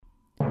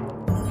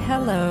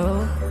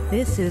Hello,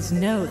 this is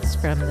Notes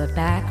from the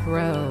Back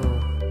Row.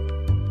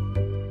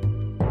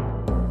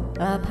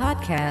 A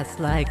podcast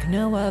like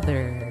no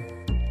other.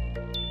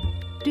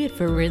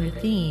 Different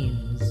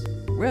themes,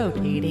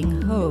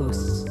 rotating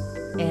hosts,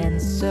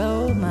 and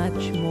so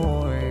much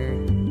more.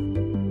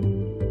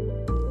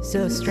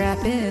 So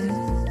strap in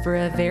for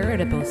a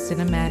veritable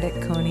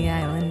cinematic Coney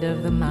Island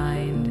of the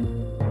mind.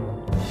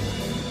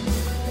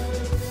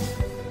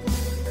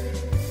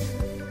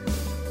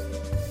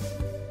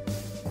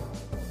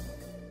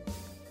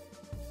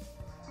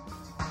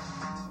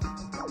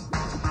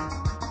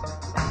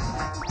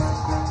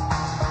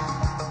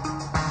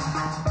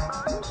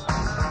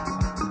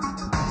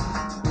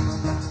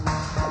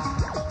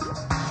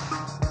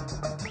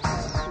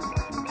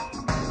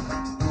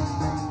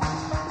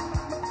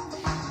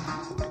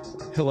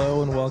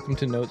 Hello and welcome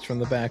to Notes from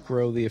the Back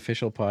Row, the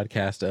official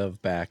podcast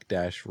of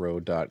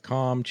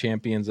back-row.com,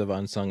 champions of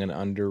unsung and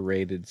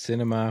underrated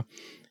cinema.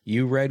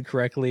 You read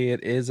correctly,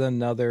 it is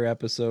another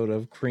episode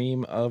of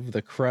Cream of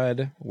the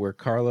Crud, where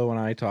Carlo and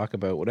I talk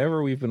about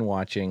whatever we've been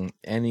watching,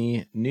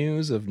 any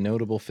news of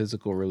notable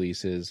physical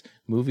releases,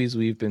 movies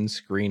we've been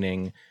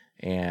screening,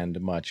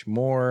 and much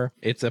more.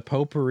 It's a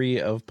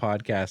potpourri of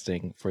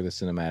podcasting for the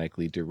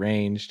cinematically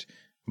deranged.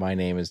 My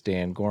name is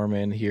Dan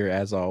Gorman, here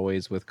as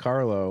always with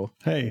Carlo.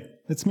 Hey,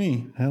 it's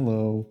me.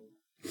 Hello.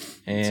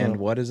 And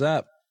what is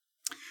up?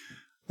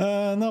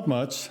 Not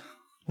much.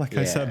 Like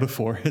I said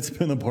before, it's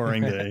been a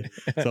boring day.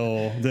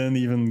 So didn't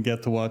even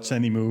get to watch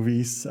any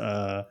movies.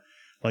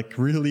 Like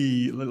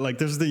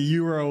there's the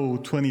Euro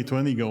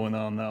 2020 going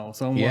on now.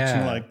 So I'm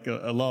watching like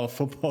a lot of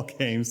football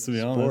games, to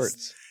be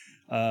honest.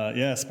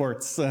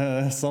 Sports.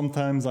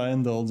 Sometimes I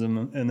indulge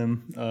in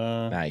them.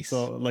 Nice.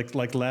 So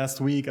like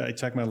last week, I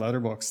checked my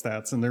Letterboxd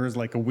stats, and there was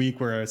like a week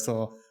where I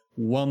saw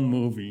one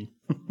movie.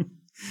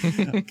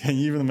 Can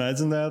you even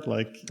imagine that?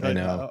 Like, I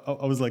know.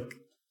 I was like,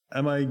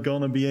 am I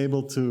gonna be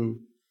able to?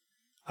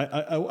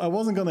 I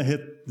wasn't gonna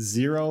hit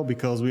 0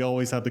 because we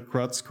always have the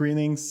crud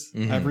screenings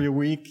every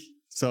week.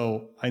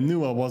 So I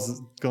knew I was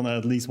gonna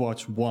at least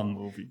watch one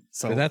movie.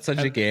 So that's such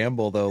a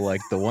gamble, though. Like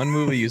the one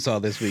movie you saw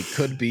this week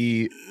could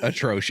be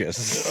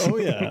atrocious. Oh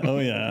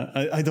yeah.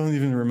 I don't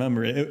even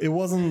remember it. It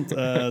wasn't.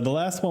 The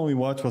last one we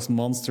watched was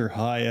Monster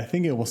High. I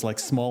think it was like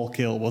Small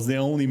Kill was the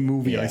only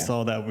movie I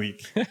saw that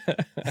week.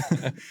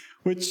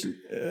 Which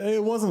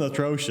it wasn't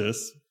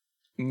atrocious.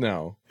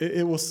 No,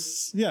 it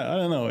was. Yeah, I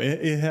don't know.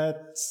 It had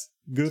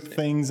good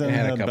things and it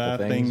had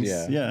bad things.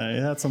 Yeah,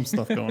 it had some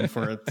stuff going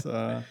for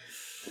it.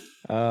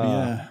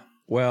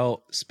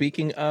 Well,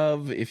 speaking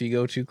of, if you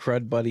go to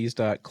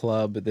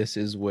crudbuddies.club, this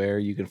is where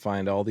you can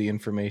find all the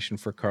information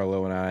for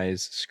Carlo and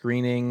I's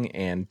screening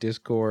and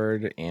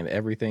Discord and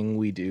everything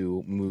we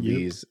do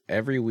movies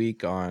every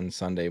week on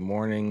Sunday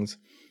mornings.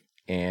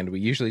 And we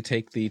usually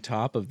take the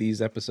top of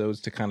these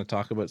episodes to kind of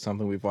talk about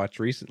something we've watched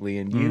recently.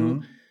 And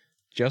you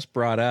just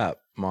brought up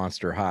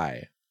Monster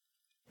High.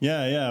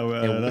 Yeah.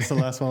 That's the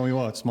last one we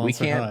watched,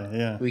 Monster High.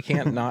 Yeah, we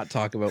can't not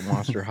talk about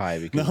Monster High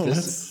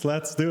because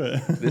let's do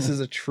it. This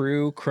is a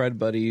true Crud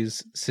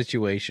Buddies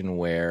situation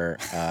where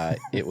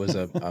it was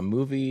a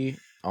movie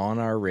on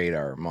our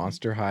radar,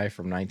 Monster High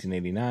from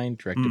 1989,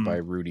 directed by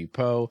Rudy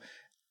Poe.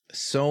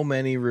 So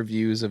many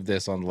reviews of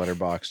this on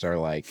Letterboxd are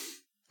like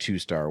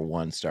 2-star,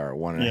 1-star,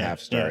 1.5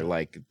 star. Yeah.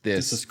 Like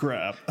this is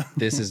crap.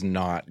 This is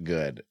not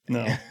good.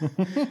 No,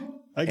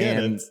 I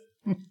get it.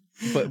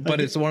 But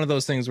it's one of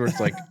those things where it's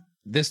like,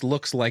 this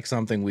looks like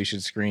something we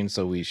should screen,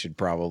 so we should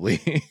probably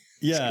screen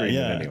it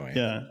anyway.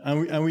 Yeah,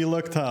 and we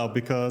looked out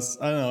because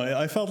I don't know.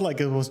 I felt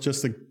like it was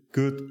just a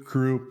good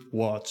group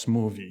watch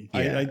movie.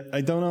 Yeah.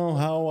 I don't know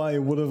how I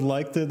would have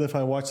liked it if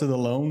I watched it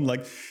alone.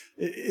 Like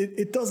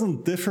it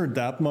doesn't differ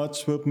that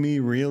much with me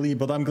really,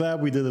 but I'm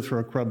glad we did it for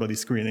a Crud Buddy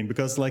screening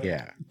because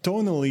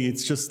tonally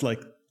it's just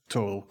like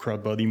total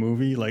Crud Buddy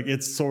movie. Like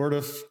it's sort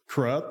of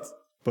crud,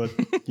 but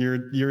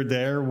you're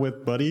there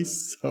with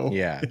buddies, so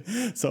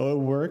so it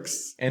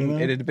works.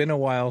 And it had been a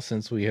while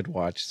since we had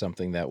watched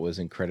something that was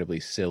incredibly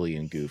silly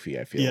and goofy,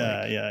 I feel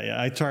like. Yeah.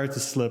 I tried to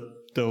slip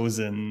those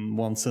in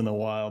once in a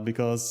while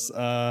because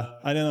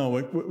I don't know,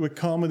 with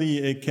comedy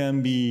it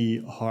can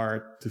be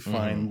hard to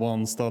find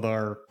ones that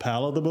are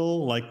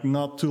palatable. Like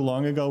not too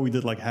long ago we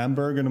did like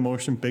Hamburger, the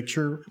motion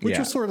picture, which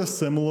was sort of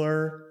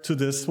similar to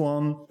this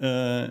one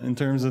in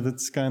terms of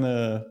its kind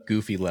of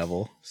goofy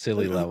level,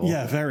 silly level.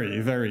 Yeah, very,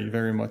 very,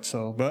 very much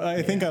so. But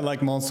I think I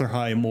like Monster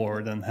High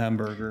more than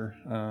Hamburger.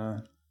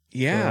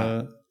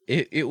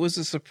 It was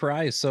a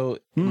surprise. So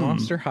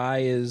Monster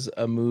High is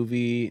a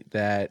movie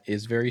that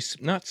is very,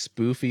 not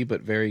spoofy,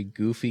 but very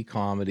goofy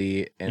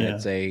comedy. And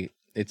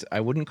it's I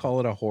wouldn't call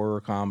it a horror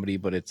comedy,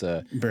 but it's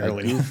a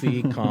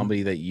goofy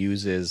comedy that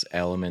uses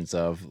elements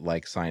of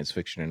like science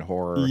fiction and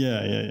horror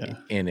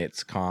in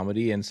its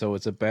comedy. And so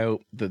it's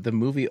about, the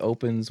movie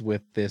opens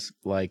with this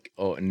like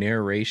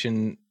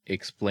narration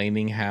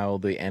explaining how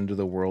the end of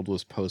the world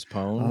was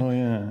postponed. Oh,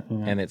 yeah.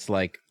 And it's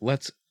like,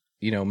 let's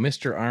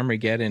Mr.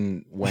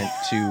 Armageddon went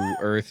to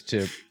Earth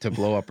to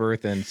blow up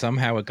Earth, and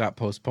somehow it got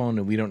postponed,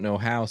 and we don't know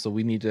how. So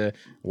we need to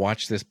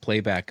watch this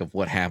playback of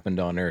what happened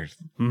on Earth.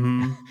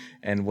 Mm-hmm.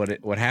 And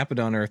what happened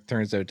on Earth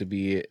turns out to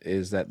be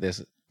is that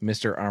this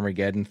Mr.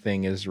 Armageddon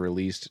thing is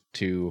released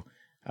to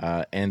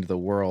end the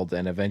world,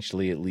 and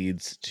eventually it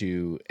leads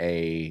to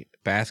a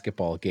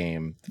basketball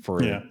game for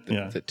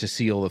to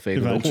seal the fate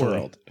of the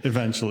world.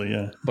 Eventually,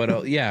 yeah.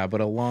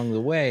 But along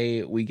the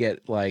way we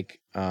get like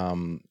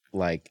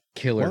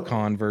killer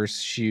Converse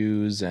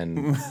shoes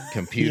and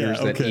computers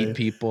that eat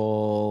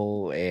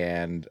people,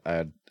 and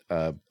a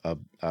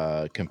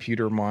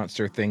computer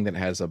monster thing that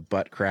has a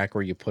butt crack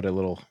where you put a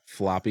little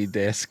floppy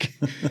disk.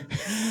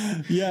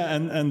 Yeah,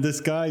 and this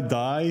guy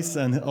dies,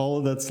 and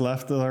all that's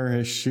left are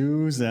his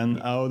shoes,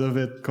 and out of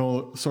it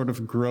sort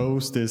of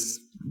grows this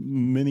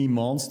mini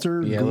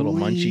monster. Yeah, little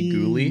munchy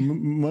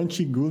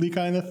ghouly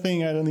kind of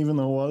thing. I don't even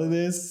know what it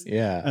is.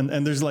 Yeah.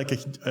 And there's like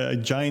a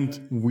giant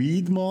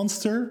weed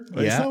monster.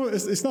 Yeah.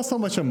 It's not so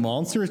much a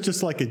monster, it's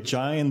just like a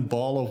giant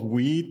ball of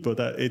weed, but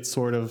it's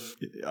sort of,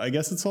 I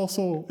guess it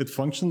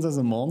functions as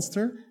a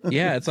monster.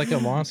 Yeah, it's like a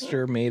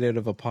monster made out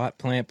of a pot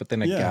plant, but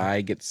then a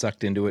guy gets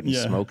sucked into it and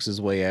smokes his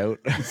way out.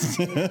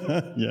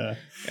 Yeah.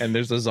 And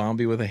there's a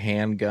zombie with a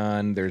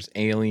handgun. There's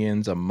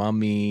aliens, a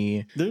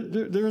mummy.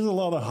 There's a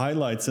lot of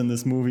highlights in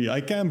this movie.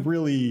 I can't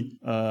really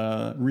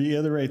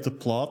reiterate the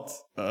plot.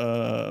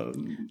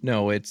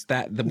 No, it's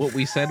what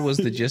we said was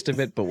the gist of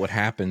it, but what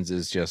happens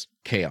is just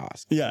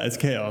chaos. Yeah, it's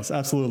chaos.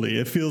 Absolutely.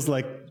 It feels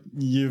like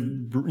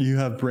you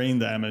have brain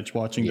damage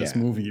watching this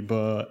movie,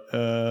 but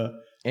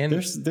and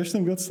there's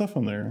some good stuff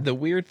on there. The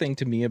weird thing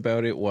to me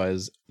about it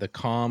was the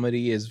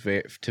comedy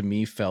to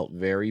me felt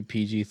very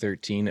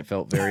PG-13. It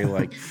felt very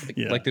like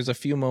like there's a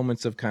few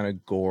moments of kind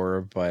of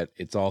gore, but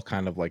it's all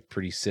kind of like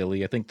pretty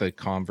silly. I think the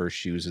Converse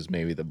shoes is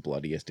maybe the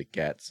bloodiest it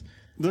gets.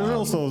 There's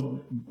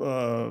also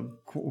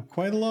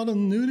quite a lot of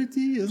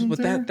nudity, isn't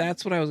there? But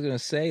that's what I was gonna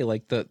say.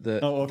 Like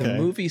the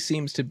movie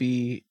seems to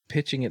be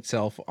pitching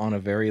itself on a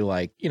very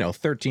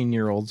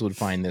 13-year-olds would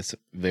find this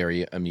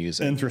very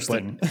amusing,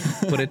 interesting.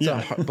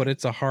 But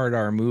it's a hard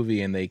R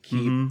movie, and they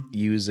keep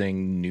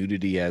using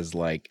nudity as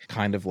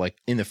kind of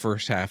in the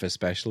first half,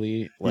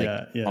 especially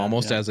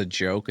almost as a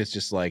joke. It's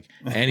just like,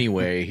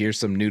 anyway, here's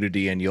some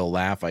nudity and you'll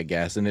laugh, I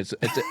guess. And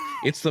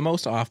it's the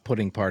most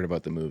off-putting part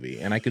about the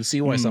movie, and I could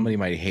see why somebody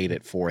might hate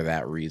it for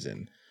that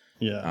reason.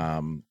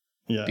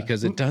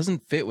 Because it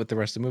doesn't fit with the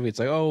rest of the movie. It's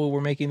like, oh,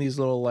 we're making these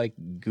little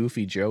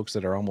goofy jokes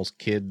that are almost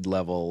kid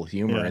level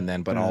humor, and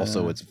then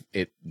also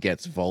it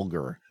gets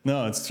vulgar.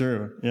 No, it's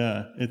true.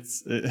 Yeah,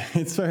 it's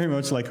very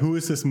much like, who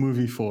is this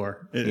movie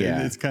for?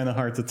 It's kind of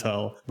hard to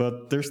tell.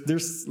 But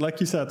there's like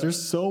you said,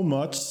 there's so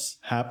much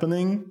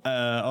happening.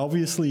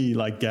 Obviously,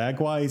 gag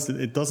wise,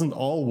 it doesn't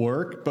all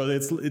work, but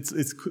it's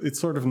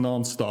sort of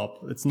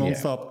nonstop. It's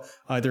nonstop,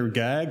 either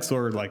gags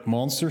or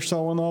monsters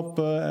showing up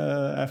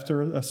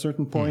after a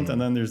certain point, and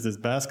then there's this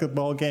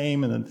basketball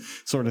game, and then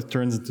sort of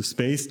turns into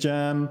Space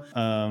Jam.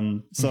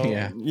 I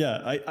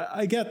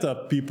get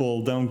that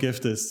people don't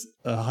give this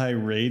a high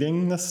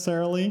rating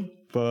necessarily,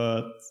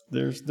 but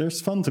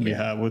there's fun to be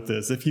had with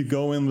this if you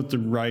go in with the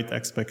right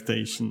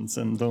expectations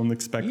and don't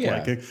expect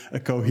a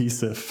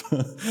cohesive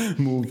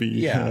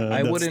movie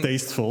that's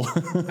tasteful.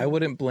 I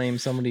wouldn't blame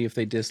somebody if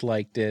they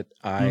disliked it.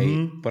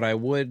 But I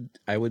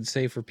would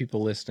say for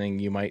people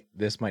listening,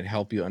 this might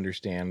help you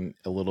understand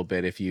a little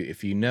bit if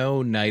you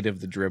know Night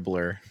of the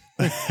Dribbler.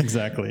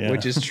 Exactly,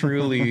 which is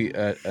truly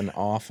an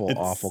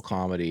awful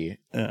comedy.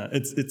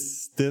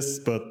 It's this,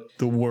 but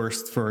the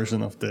worst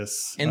version of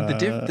this. And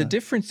the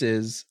difference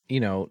is,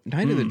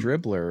 Night of the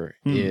Dribbler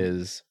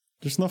is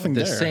there's nothing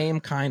the same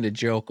kind of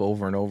joke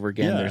over and over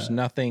again. There's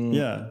nothing.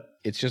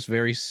 It's just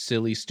very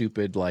silly,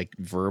 stupid,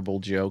 verbal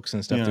jokes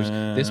and stuff.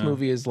 This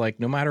movie is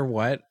no matter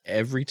what,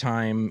 every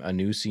time a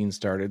new scene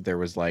started, there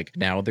was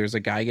now there's a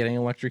guy getting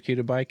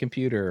electrocuted by a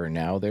computer, or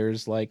now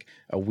there's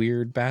a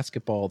weird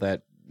basketball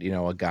that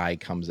a guy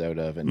comes out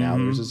of, and now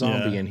there's a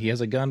zombie and he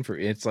has a gun for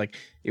it.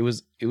 It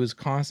was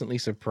constantly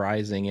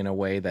surprising in a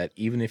way that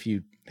even if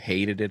you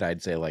hated it,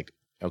 I'd say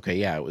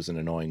okay, it was an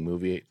annoying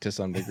movie to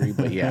some degree,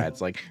 but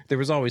it's there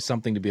was always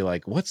something to be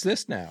what's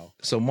this now?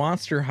 So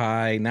Monster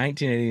High,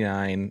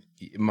 1989,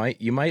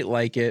 you might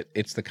like it.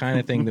 It's the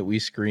kind of thing that we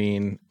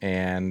screen,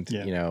 and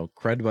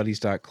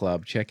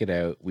crudbuddies.club, check it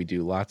out. We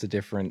do lots of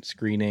different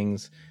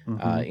screenings.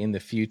 In the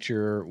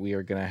future, we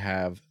are going to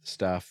have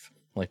stuff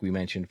like we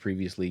mentioned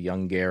previously,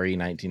 Young Gary,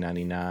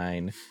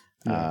 1999.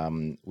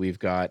 We've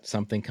got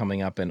something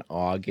coming up in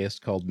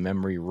August called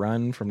Memory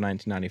Run from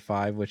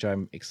 1995, which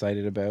I'm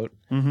excited about.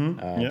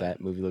 That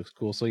movie looks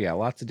cool. So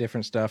lots of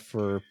different stuff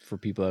for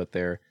people out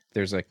there.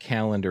 There's a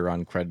calendar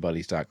on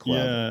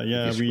crudbuddies.club.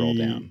 If you scroll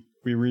down.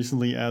 We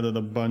recently added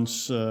a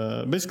bunch.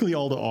 Basically,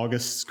 all the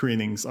August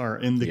screenings are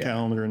in the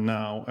calendar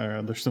now.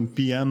 There's some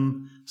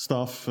PM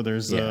stuff.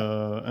 There's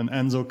an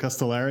Enzo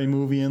Castellari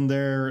movie in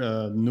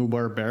there, New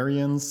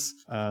Barbarians.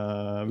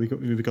 We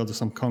got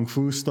some kung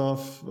fu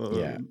stuff.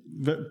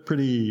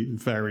 Pretty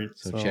varied.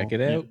 So check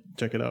it out.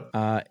 Check it out.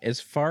 As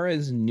far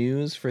as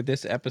news for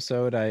this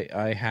episode,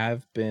 I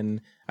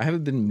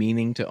haven't been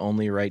meaning to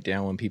only write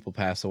down when people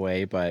pass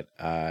away, but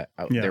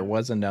there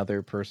was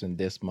another person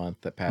this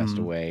month that passed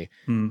away.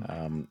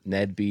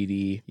 Ned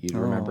Beatty. You'd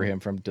remember him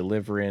from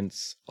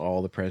Deliverance,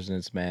 All the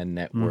President's Men,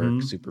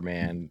 Network,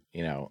 Superman,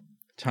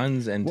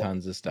 tons and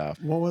tons of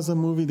stuff. What was the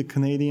movie, the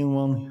Canadian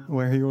one,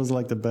 where he was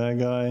like the bad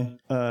guy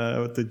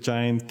with the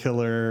giant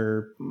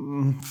killer?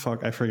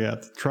 I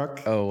forget.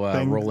 Truck.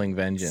 Rolling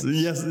Vengeance.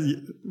 Yes,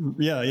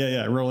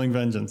 yeah. Rolling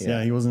Vengeance.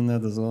 Yeah, he was in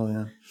that as well.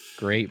 Yeah,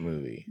 great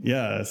movie.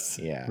 Yes.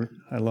 Yeah,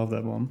 I love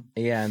that one.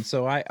 Yeah, and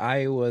so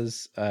I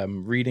was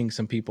reading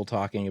some people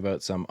talking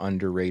about some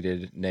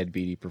underrated Ned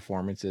Beatty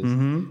performances,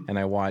 and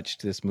I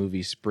watched this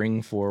movie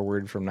Spring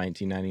Forward from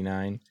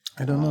 1999.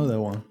 I don't know that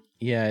one.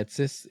 Yeah,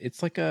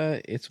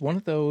 it's one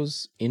of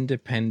those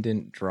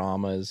independent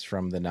dramas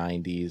from the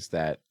 90s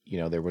that,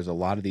 there was a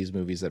lot of these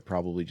movies that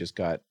probably just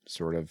got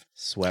sort of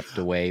swept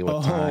away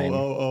with time.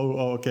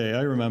 Okay.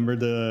 I remember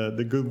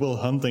the Good Will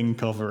Hunting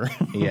cover.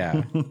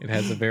 Yeah, it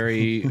has a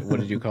very, what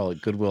did you call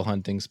it? Good Will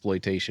Hunting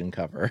exploitation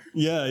cover.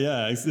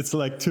 Yeah. It's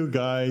like two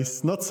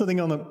guys not sitting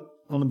on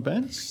a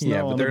bench.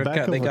 Yeah, no,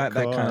 but they got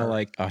that kind of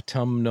like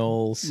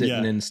autumnal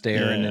sitting and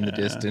staring in the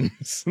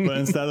distance. But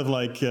instead of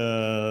like,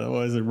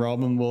 what is it,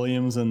 Robin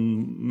Williams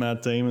and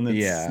Matt Damon,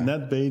 it's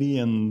Ned Beatty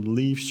and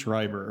Liev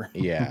Schreiber.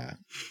 Yeah.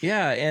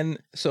 And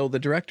so the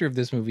director of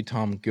this movie,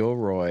 Tom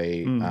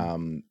Gilroy,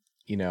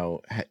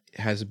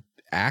 has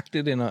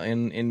acted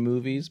in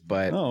movies,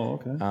 but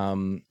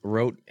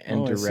wrote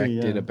and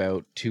directed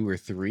about 2 or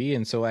 3.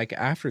 And so like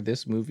after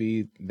this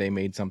movie, they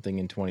made something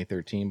in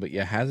 2013, but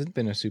hasn't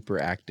been a super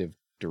active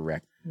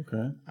direct.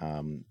 Okay.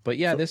 But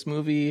this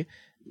movie,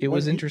 it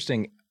was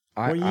interesting.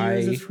 What year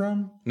is it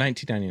from?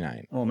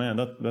 1999. Oh man,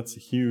 that's a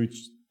huge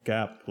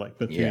gap, like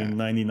between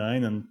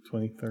 99 and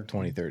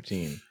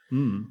 2013.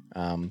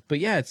 But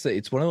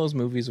it's one of those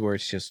movies where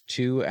it's just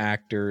 2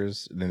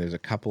 actors, then there's a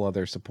couple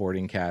other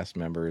supporting cast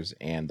members,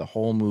 and the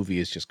whole movie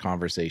is just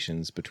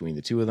conversations between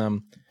the 2 of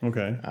them.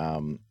 Okay.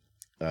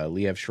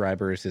 Liev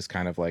Schreiber is this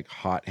kind of like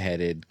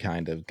hot-headed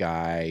kind of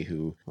guy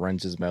who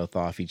runs his mouth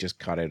off. He just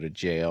got out of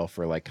jail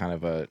for like kind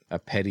of a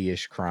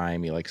petty-ish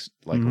crime. He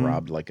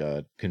robbed like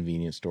a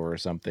convenience store or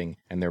something.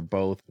 And they're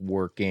both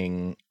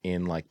working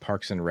in like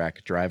Parks and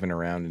Rec, driving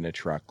around in a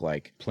truck,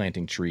 like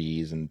planting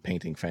trees and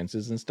painting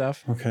fences and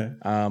stuff. Okay.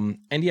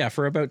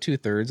 For about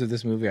 2/3 of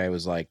this movie, I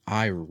was like,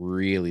 I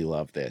really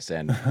love this.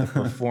 And the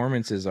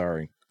performances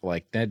are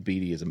like, Ned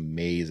Beatty is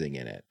amazing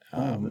in it.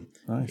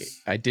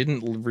 Nice. I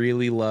didn't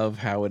really love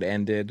how it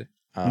ended,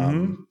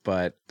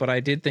 but I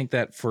did think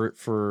that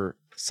for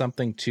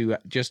something to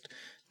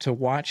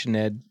watch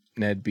Ned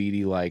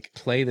Beatty like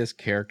play this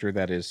character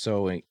that is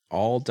so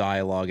all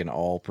dialogue and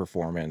all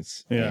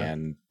performance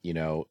and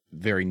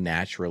very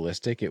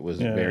naturalistic. It was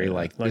very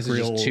like this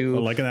real, is just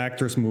like an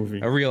actor's movie,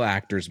 a real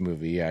actor's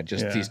movie. Yeah,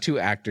 these 2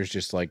 actors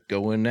just like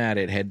going at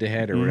it head to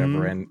head or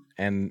whatever,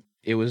 and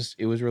it was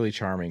really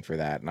charming for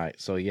that. And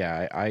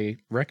I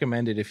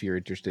recommend it if you're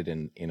interested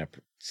in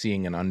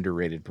seeing an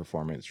underrated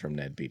performance from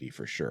Ned Beatty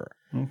for sure.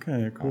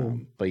 Okay, cool.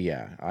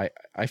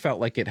 I felt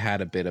like it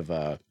had a bit of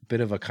a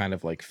kind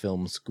of like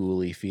film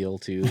schooly feel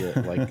to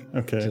the, like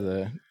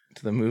to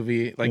the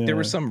movie. Like there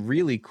were some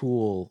really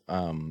cool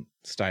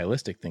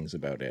stylistic things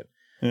about it.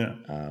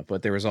 Yeah.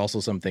 But there was also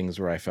some things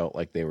where I felt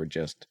like they were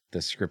just,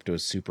 the script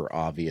was super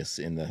obvious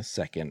in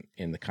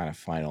the kind of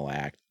final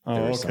act.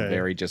 There was some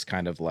very just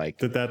kind of like...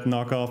 Did that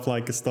knock off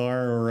like a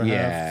star or a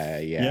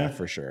half? Yeah,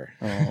 for sure.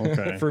 Oh,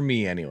 okay. For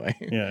me anyway.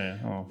 Yeah.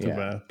 Oh, too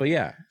bad. But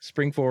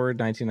Spring Forward,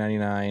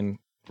 1999.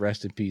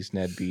 Rest in peace,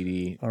 Ned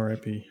Beatty.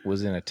 R.I.P.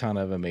 Was in a ton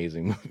of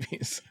amazing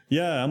movies.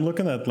 Yeah, I'm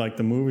looking at like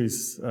the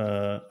movies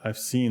I've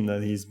seen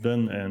that he's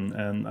been in,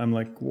 and I'm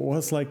like,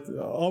 what's like?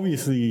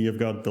 Obviously, you've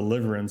got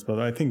Deliverance, but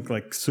I think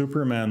like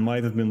Superman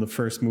might have been the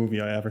first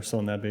movie I ever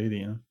saw Ned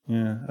Beatty in.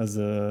 Yeah,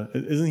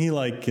 isn't he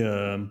like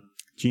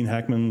Gene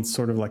Hackman's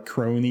sort of like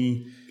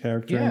crony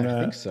character? Yeah, in that?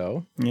 I think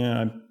so.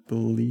 Yeah, I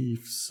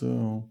believe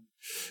so.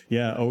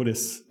 Yeah,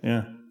 Otis.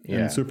 Yeah.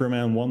 And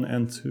Superman 1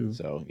 and 2.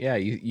 So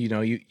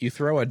you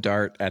throw a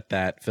dart at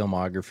that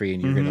filmography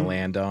and you're going to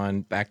land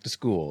on Back to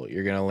School.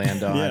 You're going to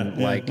land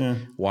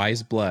on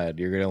Wise Blood.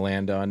 You're going to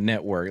land on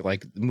Network,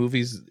 like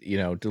movies,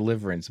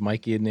 Deliverance,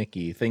 Mikey and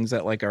Nicky, things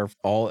that like are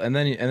all, and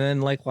then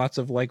like lots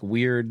of like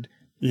weird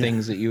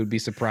things that you would be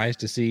surprised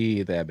to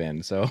see them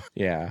in. So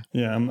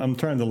I'm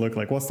trying to look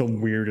like what's the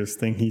weirdest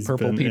thing he's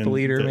Purple been People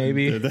in. Eater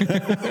maybe.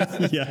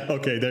 Yeah,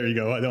 okay, there you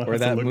go. I don't or have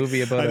that to look,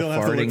 movie about a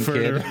farting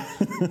kid.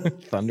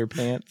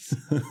 Thunderpants.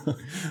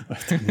 I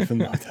don't even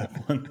know that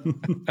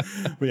one.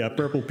 But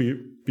Purple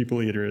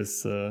People Eater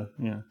is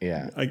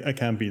I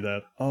can't be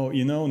that. Oh,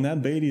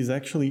 Ned Beatty is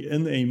actually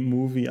in a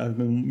movie I've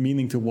been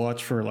meaning to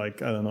watch for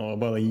like, I don't know,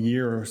 about a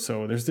year or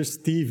so. There's this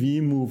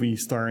TV movie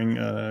starring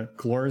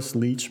Cloris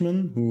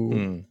Leachman,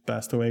 who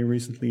passed away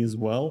recently as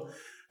well.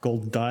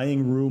 called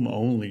Dying Room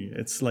Only.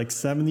 It's like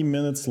 70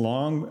 minutes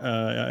long.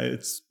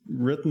 It's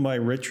written by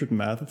Richard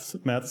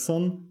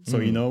Matheson, so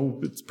you know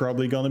it's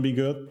probably gonna be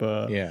good.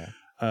 But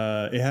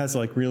it has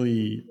like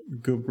really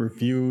good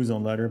reviews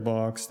on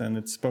Letterboxd, and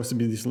it's supposed to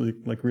be this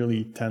like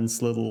really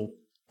tense little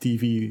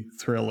TV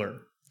thriller.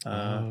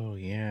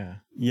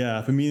 Yeah,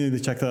 I've been meaning to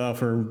check that out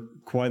for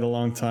quite a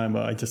long time,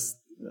 but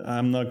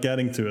I'm not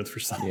getting to it for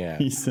some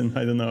reason.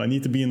 I don't know. I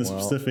need to be in a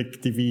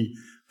specific TV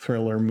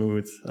thriller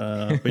mood.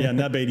 But yeah,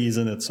 Ned Beatty is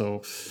in it,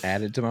 so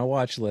add it to my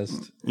watch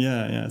list.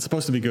 Yeah, it's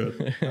supposed to be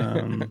good.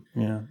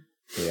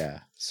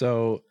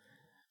 So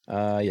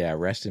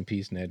rest in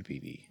peace, Ned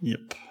Beatty.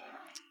 Yep.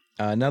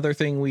 Another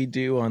thing we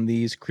do on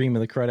these Cream of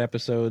the Crud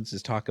episodes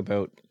is talk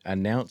about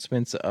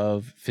announcements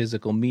of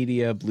physical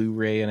media,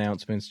 Blu-ray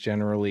announcements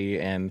generally,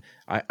 and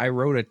I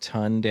wrote a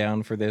ton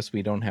down for this.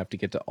 We don't have to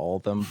get to all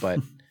of them, but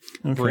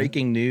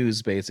breaking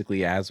news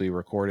basically as we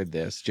recorded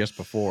this just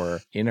before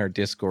in our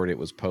Discord it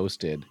was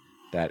posted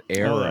that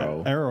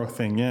Arrow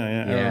thing,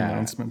 Arrow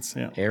announcements.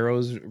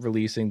 Arrow's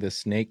releasing the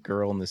Snake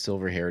Girl and the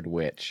Silver-Haired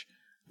Witch.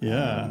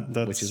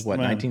 Which is what,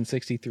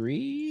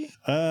 1963?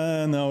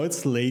 No,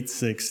 it's late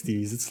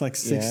 60s. It's like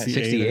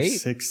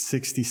 68 or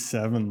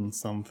 67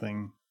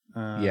 something.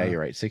 You're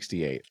right,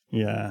 68.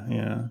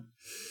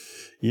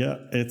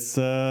 It's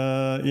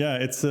a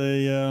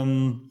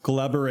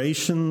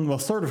collaboration, well,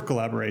 sort of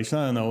collaboration.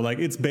 I don't know. Like,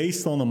 it's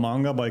based on a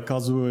manga by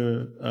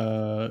Kazuo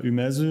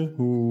Umezu,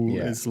 who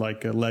is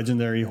like a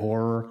legendary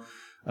horror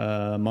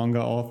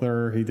manga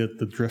author. He did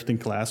The Drifting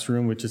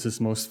Classroom, which is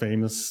his most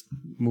famous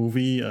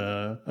movie.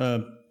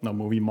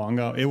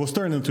 Manga. It was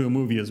turned into a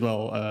movie as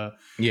well.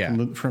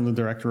 From the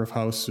director of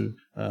House,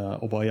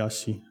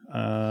 Obayashi.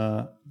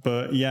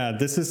 But yeah,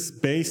 this is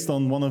based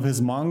on one of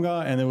his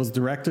manga, and it was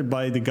directed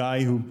by the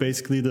guy who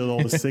basically did all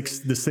the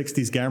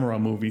 60s Gamera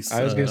movies.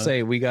 I was going to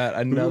say, we got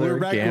another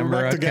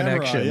Gamera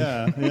connection.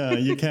 Yeah.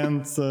 You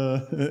can't,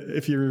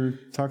 if you're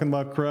talking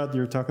about crud,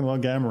 you're talking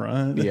about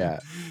Gamera.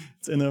 Yeah.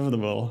 It's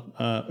inevitable.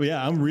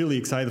 I'm really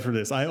excited for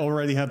this. I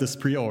already have this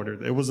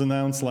pre-ordered. It was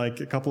announced like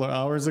a couple of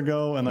hours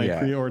ago, and I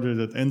pre-ordered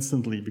it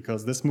instantly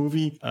because this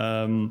movie,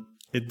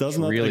 it does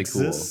not really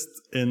exist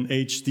in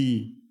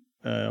HD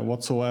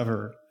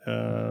whatsoever.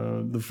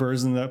 The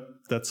version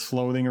that's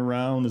floating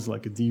around is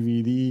like a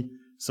DVD.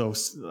 So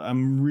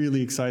I'm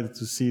really excited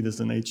to see this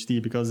in HD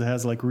because it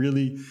has like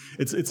really,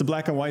 it's a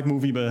black and white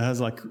movie, but it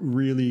has like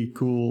really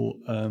cool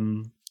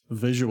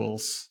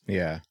visuals.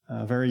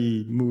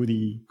 Very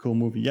moody, cool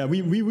movie.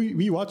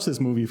 We watched this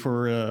movie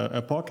for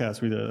a podcast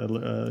we did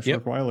a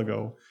short while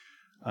ago.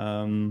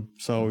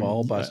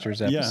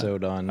 Ballbusters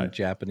episode on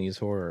Japanese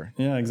horror.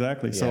 Yeah,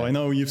 exactly. So I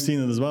know you've seen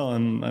it as well,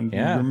 and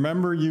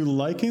remember you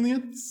liking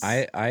it?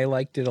 I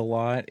liked it a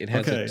lot. It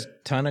has a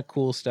ton of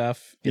cool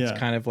stuff. It's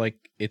kind of like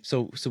it's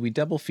so we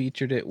double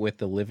featured it with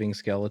The Living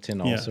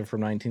Skeleton, also from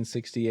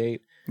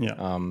 1968.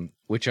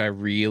 Which I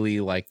really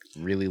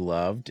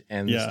loved,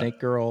 and the Snake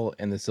Girl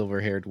and the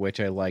Silver-Haired Witch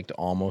I liked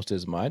almost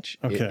as much.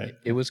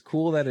 It was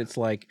cool that it's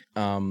like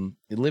The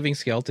Living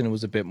Skeleton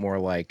was a bit more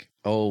like,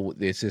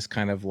 this is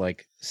kind of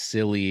like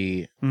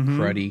silly,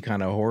 cruddy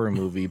kind of horror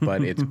movie,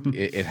 but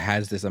it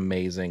has this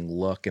amazing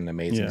look and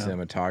amazing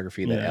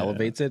cinematography that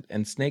elevates it.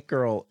 And Snake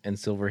Girl and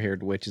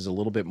Silver-Haired Witch is a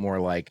little bit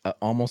more like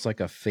almost like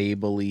a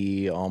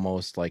fable-y,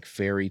 almost like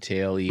fairy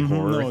tale-y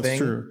horror thing. It's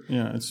true.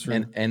 Yeah, it's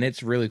true. And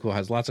it's really cool. It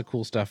has lots of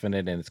cool stuff in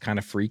it, and it's kind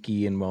of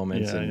freaky in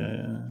moments.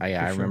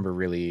 I remember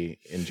really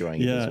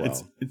enjoying it as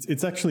well.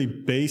 It's actually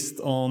based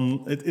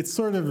on it's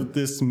sort of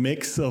this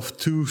mix of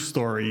two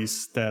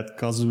stories that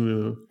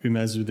Kazuo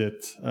Umezu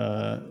did.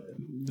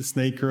 The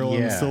Snake Girl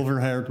and the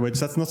Silver-Haired Witch.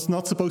 That's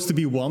not supposed to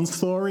be one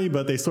story,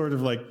 but they sort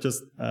of like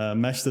just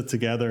meshed it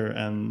together,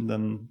 and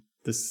then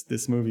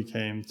this movie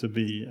came to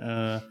be.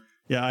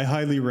 I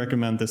highly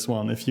recommend this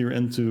one if you're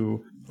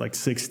into like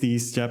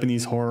 60s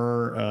Japanese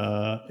horror.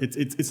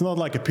 It's not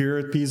like a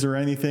period piece or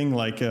anything.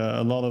 Like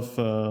a lot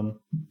of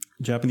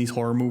Japanese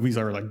horror movies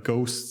are like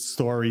ghost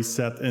stories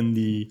set in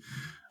the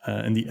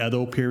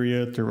Edo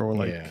period or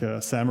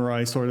like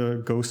samurai sort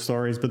of ghost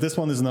stories. But this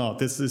one is not.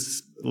 This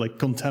is like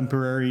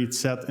contemporary. It's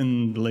set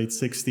in the late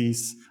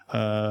 60s.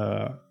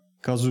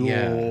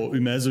 Kazuo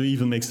Umezu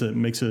even makes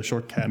a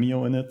short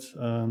cameo in it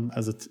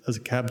as a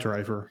cab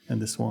driver in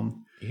this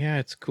one. Yeah,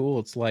 it's cool.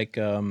 It's like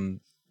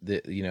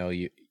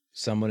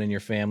someone in your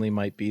family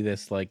might be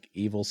this like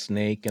evil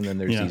snake, and then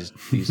there's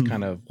these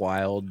kind of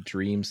wild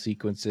dream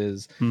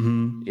sequences.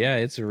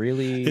 It's a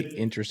really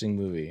interesting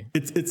movie.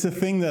 It's a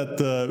thing that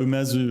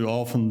Umezu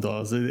often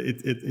does.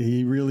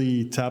 He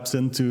really taps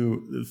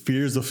into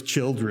fears of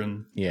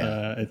children.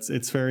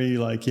 It's very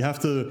like you have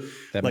to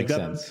that like makes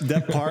sense.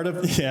 That part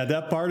of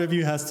that part of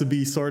you has to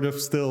be sort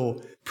of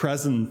still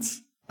present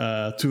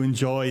to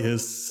enjoy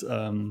his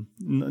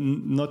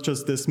not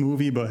just this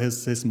movie but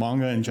his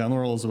manga in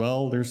general as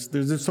well. There's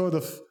a sort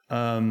of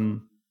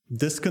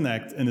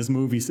disconnect in his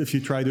movies if you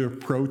try to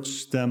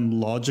approach them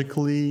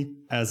logically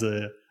as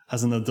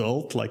an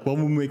adult. Like, what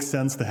would make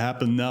sense to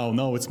happen now?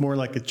 No, it's more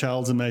like a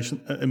child's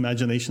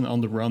imagination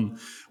on the run,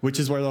 which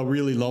is what I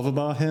really love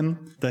about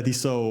him, that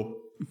he's so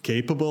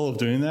capable of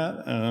doing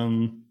that.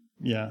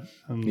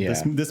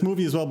 This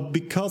movie as well,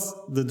 because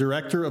the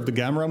director of the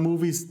Gamera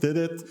movies did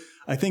it,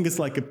 I think it's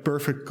like a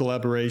perfect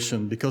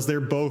collaboration because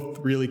they're both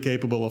really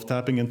capable of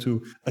tapping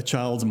into a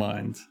child's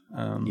mind.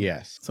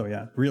 Yes. So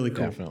yeah, really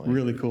cool. Definitely.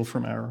 Really cool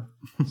from Arrow.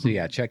 So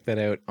yeah, check that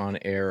out on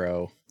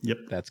Arrow. Yep.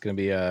 That's going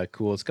to be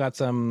cool. It's got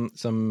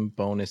some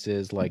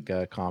bonuses like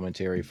a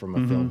commentary from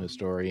a film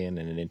historian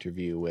and an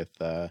interview with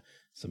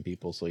some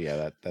people. So yeah,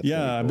 that's really cool.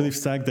 I believe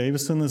Zach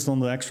Davison is on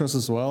the extras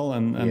as well,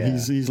 and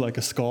he's like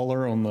a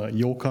scholar on the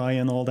yokai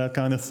and all that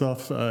kind of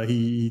stuff.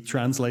 He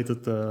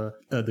translated the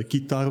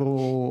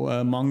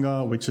Kitaro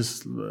manga, which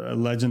is a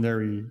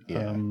legendary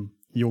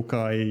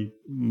yokai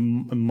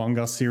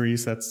manga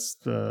series that's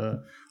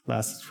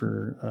lasted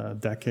for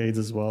decades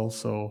as well.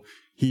 So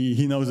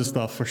he knows his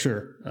stuff for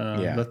sure.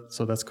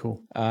 So that's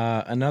cool.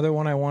 Another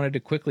one I wanted to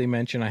quickly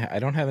mention. I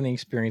don't have any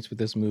experience with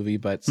this movie,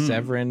 but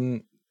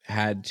Severin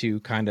had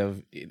to kind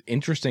of,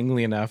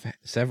 interestingly enough,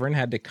 Severin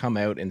had to come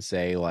out and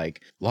say,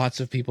 like, lots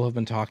of people have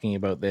been talking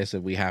about this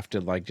and we have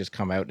to like just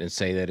come out and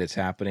say that it's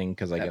happening,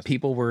 because I guess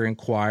people were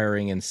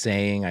inquiring and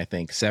saying, I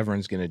think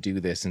Severin's going to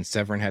do this, and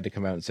Severin had to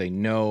come out and say,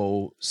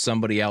 no,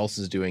 somebody else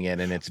is doing it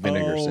and it's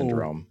Vinegar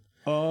Syndrome.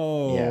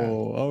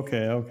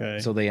 Okay.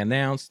 So they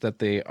announced that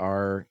they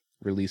are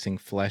releasing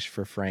Flesh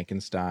for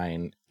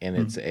Frankenstein, and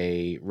it's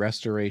a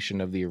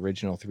restoration of the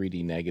original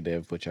 3D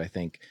negative, which I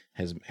think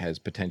has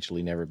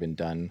potentially never been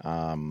done,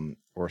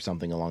 or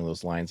something along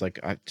those lines. Like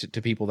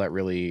to people that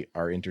really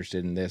are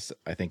interested in this,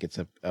 I think it's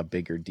a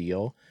bigger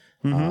deal.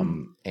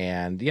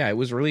 And yeah, it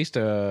was released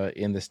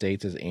in the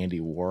States as Andy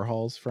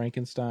Warhol's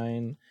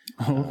Frankenstein.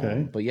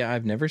 But yeah,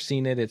 I've never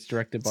seen it. It's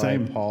directed by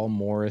Paul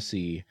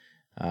Morrissey,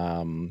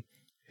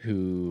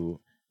 who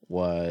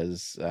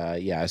was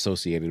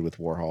associated with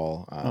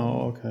Warhol.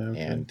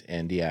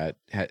 And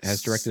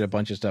has directed a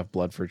bunch of stuff.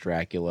 Blood for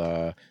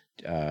Dracula,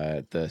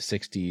 the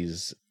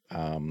 60s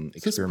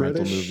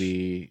experimental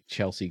movie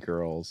Chelsea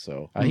Girls.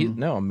 So he's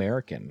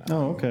American.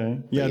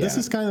 This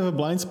is kind of a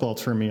blind spot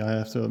for me, I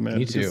have to admit.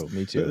 Me too.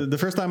 The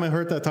first time I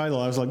heard that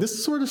title, I was like,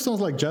 this sort of sounds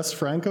like Jess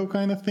Franco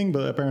kind of thing,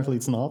 but apparently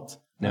it's not.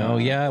 No,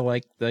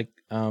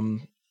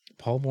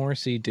 Paul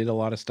Morrissey did a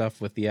lot of stuff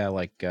with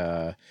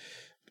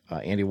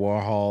Andy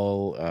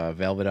Warhol,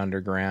 Velvet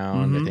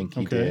Underground. I think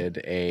he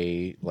did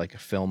a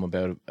film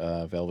about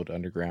Velvet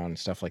Underground and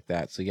stuff like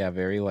that. So yeah,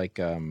 very like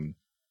American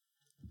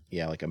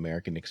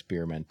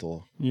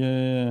experimental.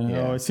 Yeah.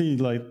 Oh, I see.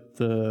 Like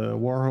the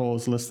Warhol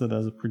is listed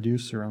as a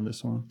producer on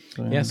this one.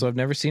 So, so I've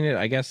never seen it.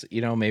 I guess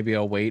maybe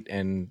I'll wait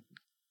and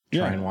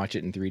try and watch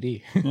it in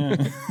 3D.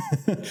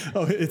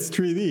 Oh, it's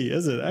 3D,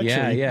 is it?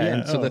 Actually, yeah.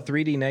 And so the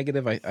 3D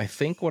negative, I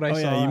think what I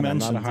saw, and I'm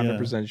not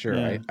 100% sure.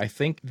 Yeah. I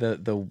think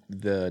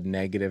the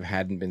negative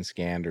hadn't been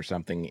scanned or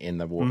something in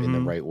the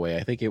right way.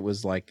 I think it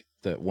was like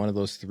one of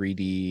those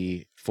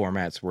 3D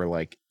formats where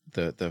like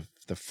the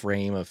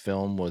frame of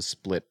film was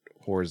split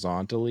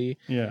horizontally.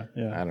 Yeah.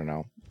 I don't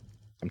know.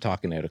 I'm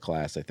talking out of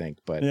class, I think,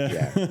 but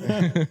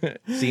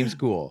seems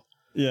cool.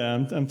 Yeah,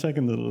 I'm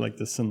checking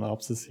the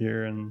synopsis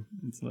here, and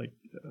it's like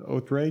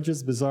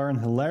outrageous, bizarre, and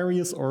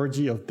hilarious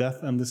orgy of death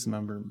and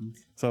dismemberment.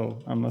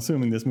 So I'm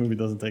assuming this movie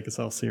doesn't take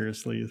itself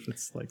seriously if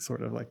it's like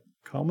sort of like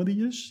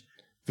comedy-ish.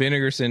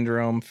 Vinegar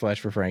Syndrome,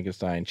 Flesh for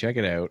Frankenstein. Check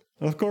it out.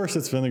 Of course,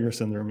 it's Vinegar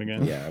Syndrome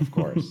again. Yeah, of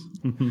course.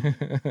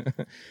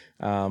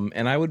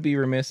 And I would be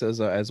remiss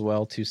as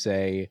well to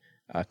say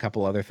a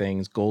couple other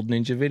things. Gold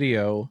Ninja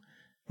Video.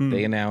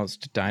 They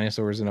announced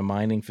dinosaurs in a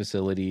mining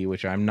facility,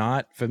 which I'm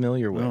not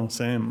familiar with. Oh,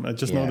 same. I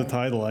just know the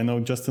title. I know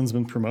Justin's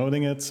been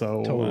promoting it,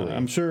 so totally.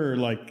 I'm sure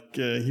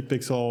he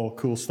picks all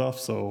cool stuff.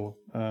 So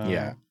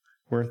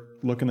worth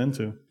looking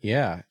into.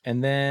 Yeah,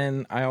 and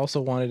then I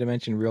also wanted to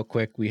mention real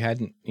quick, we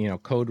hadn't,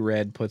 Code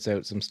Red puts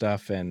out some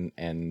stuff,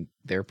 and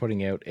they're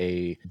putting out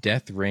a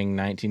Death Ring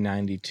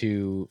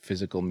 1992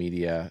 physical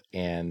media,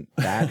 and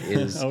that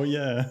is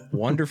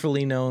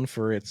wonderfully known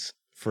for its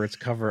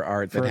cover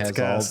art that has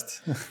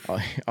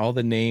all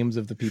the names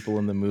of the people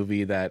in the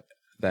movie that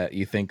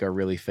you think are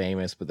really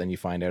famous, but then you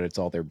find out it's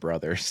all their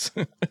brothers.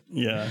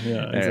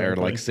 Exactly. Or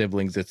like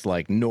siblings. It's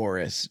like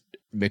Norris,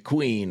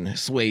 McQueen,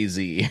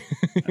 Swayze.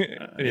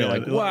 You're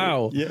like,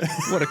 wow,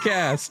 what a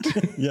cast.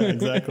 Yeah,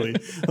 exactly.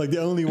 Like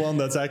the only one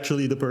that's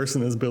actually the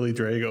person is Billy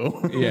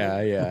Drago.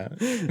 Yeah.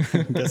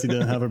 Guess he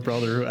didn't have a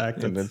brother who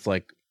acted. And it's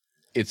like,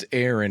 it's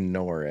Aaron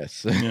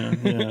Norris. Yeah.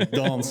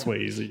 Don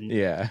Swayze.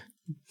 Yeah.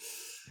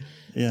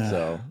 Yeah.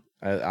 So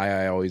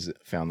I always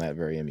found that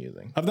very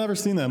amusing. I've never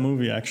seen that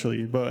movie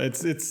actually, but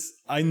it's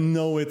I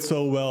know it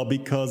so well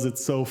because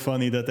it's so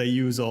funny that they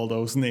use all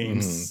those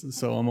names.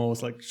 So I'm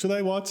always like, should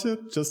I watch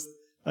it? Just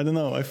I don't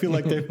know. I feel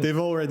like they've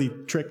already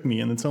tricked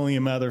me, and it's only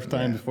a matter of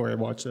time before I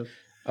watch it.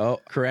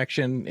 Oh,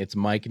 correction. It's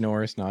Mike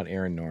Norris, not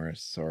Aaron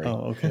Norris. Sorry.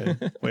 Oh, okay.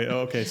 Wait,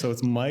 okay. So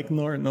it's Mike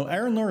Norris. No,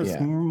 Aaron Norris. Yeah.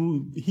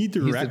 He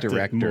directed He's the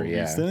director,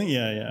 movies, didn't he?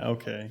 Yeah.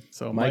 Okay.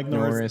 So Mike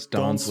Norris,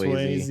 Don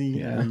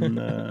Swayze,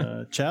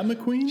 and Chad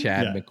McQueen?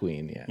 Chad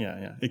McQueen,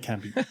 Yeah. It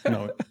can't be.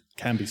 No, it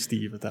can be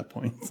Steve at that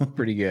point.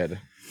 Pretty good.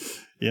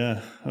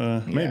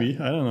 Maybe.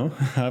 I don't know.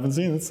 I haven't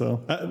seen it.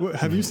 So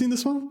have you seen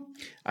this one?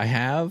 I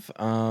have.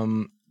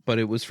 But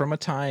it was from a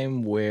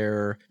time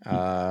where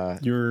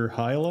you're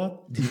high a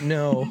lot?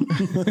 No.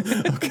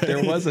 Okay.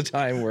 There was a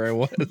time where I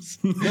was.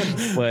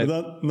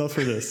 But not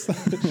for this.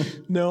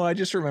 No, I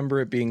just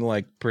remember it being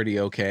like pretty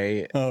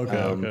okay.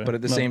 Okay. But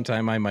at the same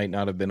time, I might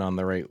not have been on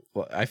the right.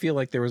 Well, I feel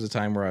like there was a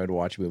time where I would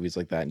watch movies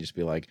like that and just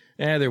be like,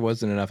 there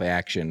wasn't enough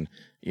action,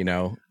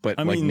 but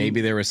I mean, maybe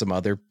there were some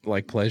other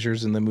like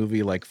pleasures in the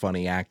movie, like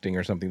funny acting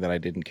or something that I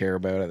didn't care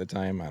about at the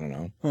time. I don't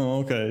know. Oh,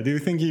 okay. Do you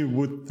think you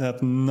would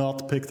have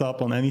not picked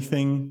up on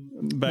anything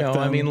back then? No,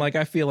 I mean, like,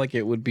 I feel like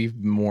it would be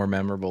more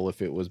memorable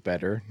if it was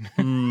better.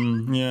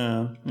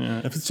 Yeah.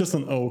 If it's just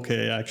an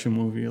okay action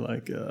movie,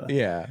 like,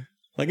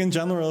 like in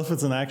general, if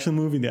it's an action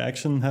movie, the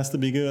action has to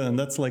be good, and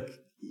that's like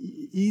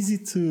easy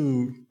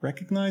to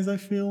recognize. I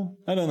feel.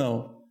 I don't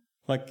know.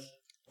 Like,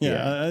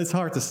 it's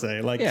hard to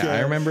say. Like,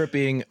 I remember it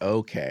being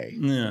okay.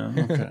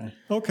 Yeah.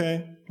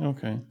 Okay.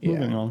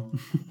 Moving on.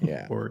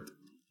 Yeah. Forward.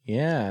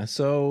 Yeah.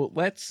 So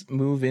let's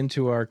move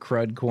into our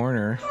crud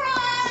corner.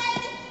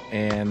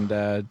 And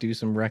do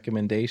some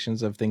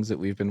recommendations of things that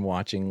we've been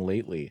watching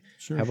lately.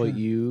 Sure, How about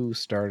you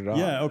start it off?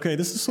 Yeah, okay.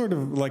 This is sort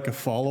of like a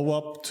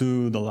follow-up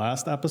to the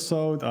last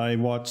episode. I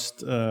watched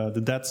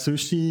the Dead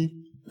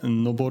Sushi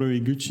Noboru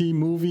Iguchi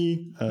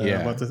movie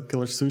about the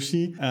killer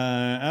sushi.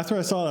 After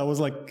I saw it, I was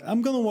like,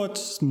 I'm going to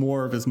watch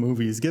more of his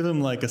movies, give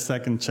him like a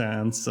second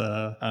chance.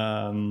 So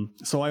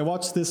I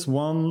watched this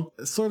one,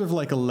 sort of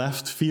like a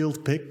left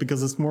field pick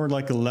because it's more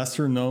like a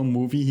lesser known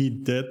movie he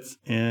did,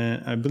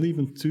 I believe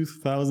in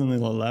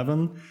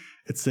 2011.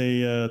 It's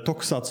a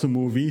tokusatsu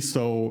movie,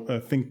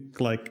 so think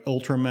like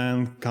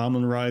Ultraman,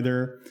 Kamen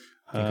Rider.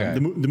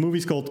 The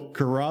movie's called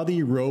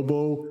Karate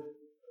Robo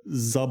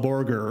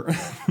Zaborger.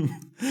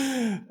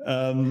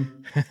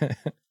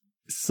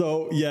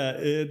 So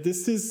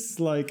this is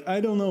like,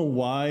 I don't know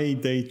why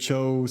they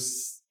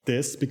chose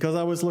this, because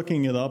I was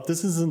looking it up.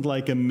 This isn't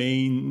like a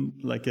main,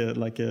 like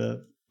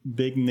a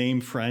big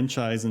name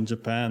franchise in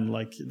Japan.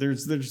 Like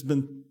there's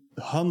been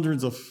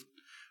hundreds of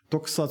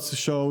tokusatsu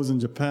shows in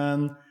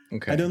Japan.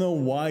 I don't know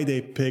why they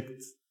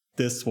picked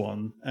this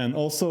one, and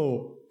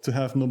also to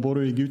have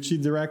Noboru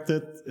Iguchi direct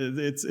it,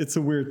 it's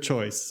a weird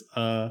choice.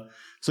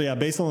 So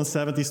based on the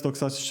 70s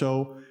tokusatsu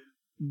show,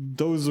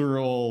 those are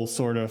all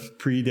sort of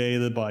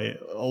predated by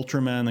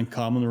Ultraman and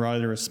Kamen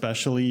Rider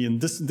especially. And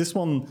this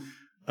one,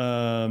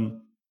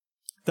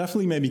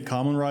 definitely maybe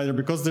Kamen Rider,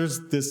 because there's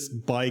this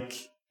bike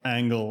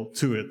angle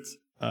to it.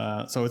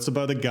 So it's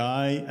about a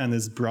guy and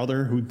his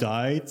brother who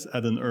died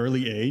at an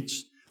early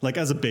age, like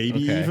as a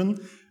baby even,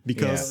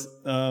 because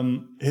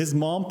his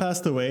mom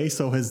passed away,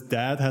 so his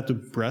dad had to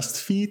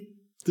breastfeed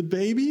the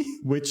baby,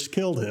 which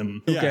killed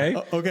him.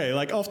 Okay,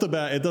 like off the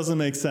bat, it doesn't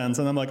make sense.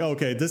 And I'm like,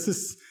 okay,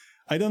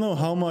 I don't know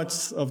how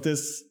much of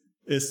this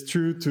is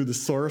true to the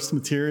source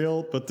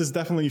material, but this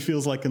definitely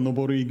feels like a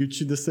Noboru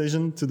Iguchi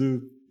decision to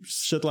do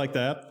shit like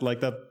that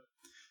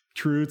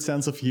crude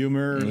sense of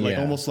humor, like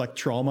almost like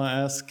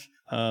trauma-esque.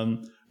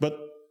 But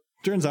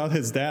turns out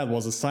his dad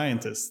was a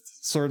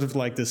scientist, sort of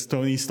like this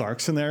Tony Stark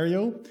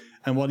scenario.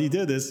 And what he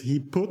did is he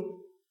put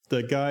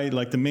the guy,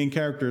 like the main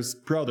character's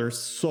brother's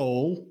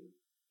soul,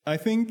 I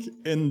think,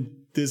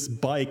 in this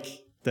bike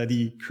that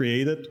he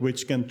created,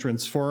 which can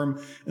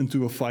transform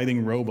into a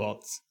fighting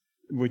robot,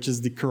 which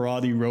is the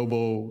Karate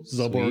Robo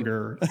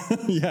Zaborger.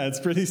 It's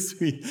pretty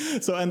sweet.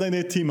 So, and then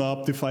they team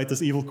up to fight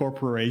this evil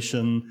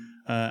corporation.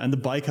 And the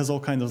bike has all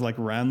kinds of like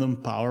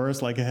random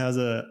powers. Like it has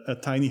a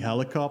tiny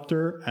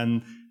helicopter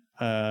and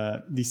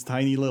these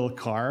tiny little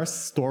cars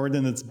stored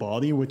in its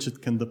body, which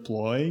it can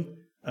deploy.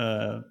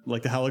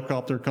 Like the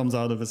helicopter comes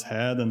out of his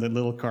head, and the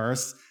little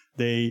cars,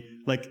 they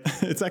like,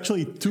 it's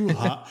actually two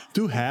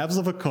halves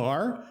of a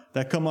car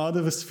that come out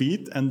of his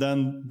feet, and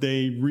then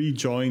they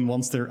rejoin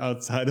once they're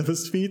outside of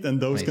his feet, and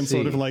those can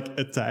sort of like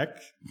attack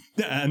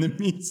the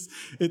enemies.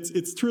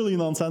 It's truly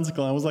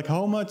nonsensical. I was like,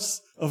 how much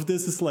of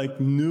this is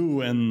like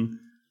new and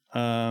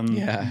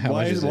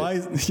why?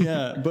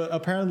 But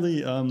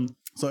apparently,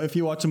 so if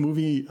you watch a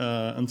movie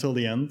until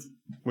the end,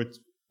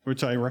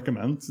 which I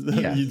recommend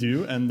you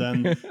do, and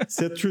then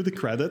sit through the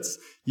credits,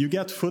 you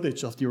get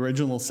footage of the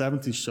original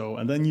 70s show,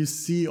 and then you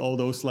see all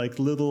those like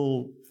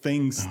little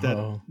things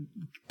that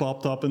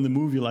popped up in the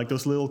movie, like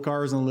those little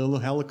cars and a little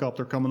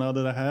helicopter coming out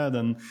of the head,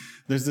 and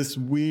there's this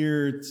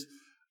weird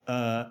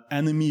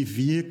enemy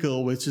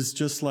vehicle, which is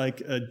just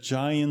like a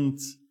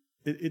giant,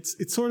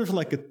 it's sort of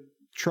like a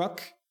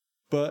truck,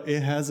 but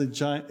it has a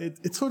giant,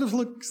 it sort of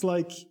looks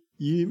like,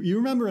 you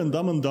remember in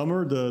Dumb and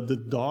Dumber,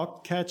 the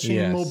dog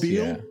catching mobile?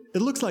 Yeah.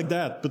 It looks like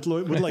that, but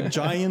with like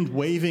giant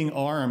waving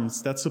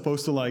arms that's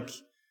supposed to like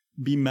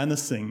be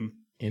menacing.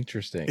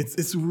 Interesting.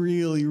 It's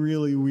really,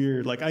 really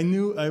weird. Like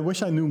I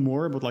wish I knew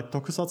more about like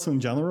tokusatsu in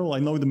general. I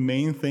know the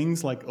main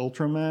things like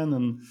Ultraman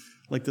and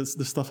like the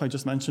stuff I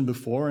just mentioned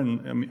before.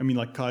 And I mean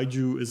like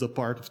kaiju is a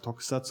part of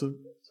tokusatsu.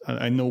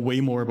 I know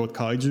way more about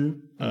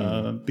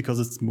kaiju because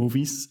it's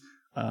movies.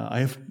 I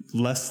have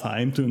less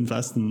time to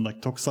invest in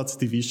like tokusatsu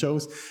TV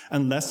shows,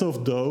 and less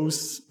of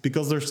those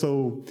because they're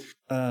so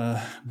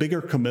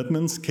bigger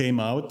commitments came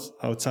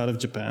outside of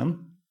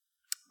Japan.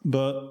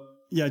 But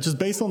yeah, just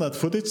based on that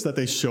footage that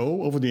they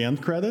show over the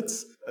end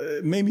credits,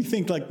 made me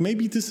think like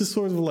maybe this is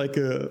sort of like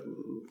a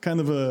kind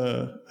of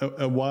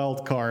a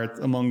wild card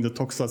among the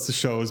tokusatsu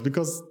shows,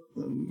 because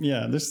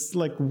yeah, there's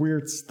like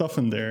weird stuff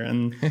in there,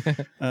 and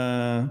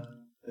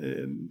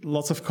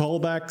lots of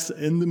callbacks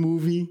in the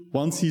movie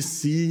once you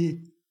see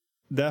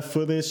that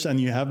footage and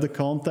you have the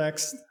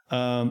context.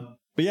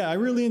 But yeah, I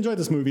really enjoyed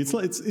this movie.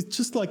 It's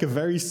just like a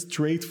very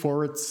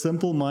straightforward,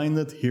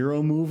 simple-minded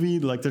hero movie.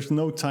 Like there's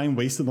no time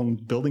wasted on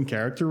building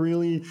character,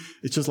 really.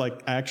 It's just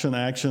like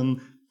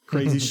action,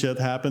 crazy shit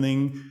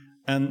happening.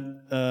 And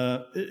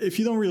if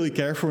you don't really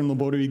care for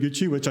Noboru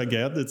Iguchi, which I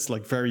get, it's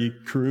like very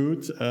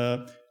crude.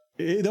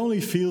 It only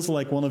feels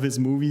like one of his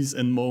movies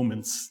in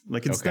moments.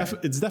 Like it's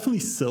it's definitely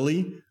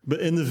silly, but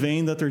in the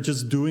vein that they're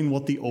just doing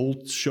what the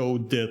old show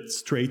did,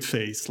 straight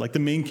face. Like the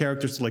main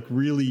character's like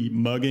really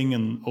mugging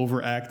and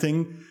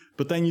overacting,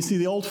 but then you see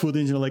the old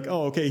footage and you're like,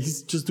 oh, okay,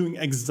 he's just doing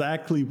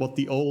exactly what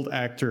the old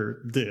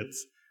actor did.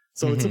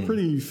 So it's a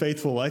pretty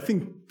faithful. I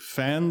think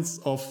fans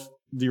of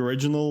the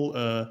original,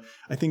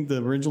 I think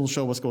the original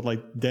show was called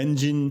like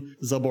Denjin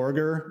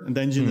Zaborger, and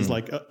Denjin is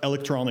like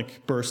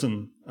electric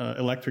person,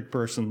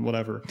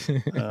 whatever.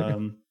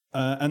 And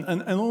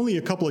only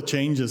a couple of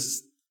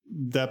changes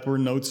that were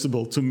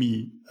noticeable to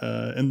me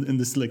in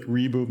this like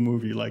reboot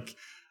movie. Like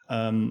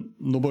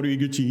Noboru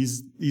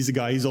Iguchi, he's a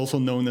guy. He's also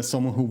known as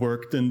someone who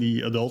worked in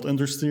the adult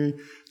industry.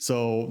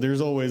 So there's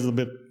always a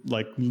bit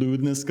like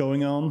lewdness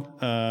going on.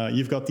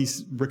 You've got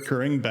these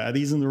recurring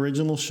baddies in the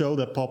original show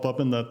that pop up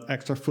in that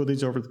extra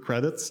footage over the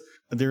credits.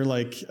 They're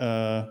like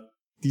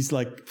these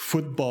like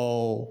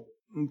football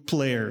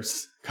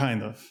players,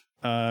 kind of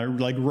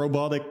like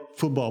robotic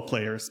football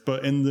players.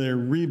 But in the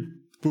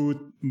reboot,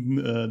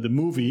 the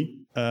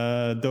movie,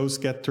 those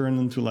get turned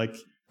into like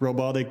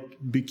robotic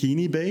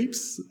bikini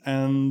babes,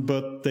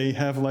 but they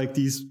have like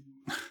these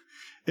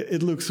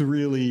it looks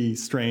really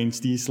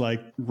strange, these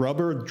like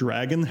rubber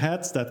dragon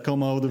heads that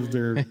come out of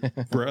their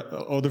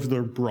out of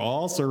their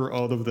bras or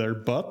out of their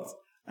butt,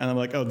 and I'm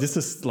like, oh, this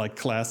is like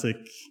classic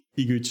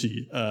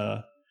Iguchi.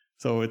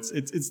 So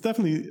it's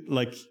definitely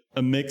like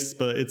a mix,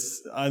 but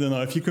I don't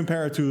know, if you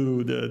compare it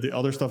to the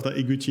other stuff that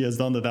Iguchi has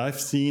done that I've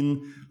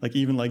seen, like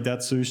even like that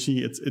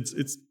Sushi,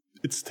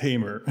 it's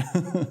tamer.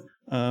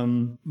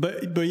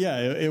 But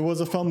yeah, it was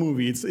a fun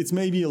movie. It's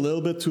maybe a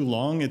little bit too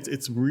long.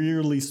 It's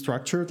really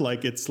structured.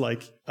 Like it's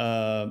like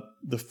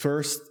the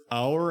first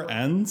hour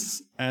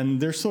ends, and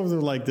there's sort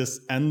of like this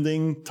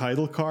ending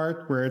title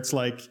card where it's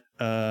like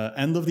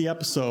end of the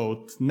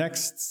episode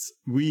next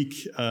week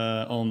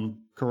on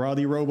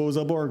Karate Robo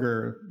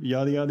Zaborger,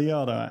 yada yada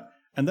yada.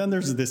 And then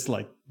there's this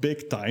like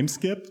big time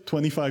skip,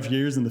 25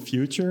 years in the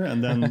future,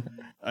 and then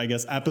I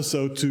guess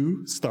episode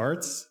 2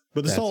 starts.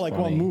 But it's all like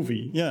funny. One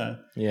movie. Yeah.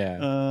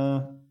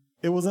 Yeah.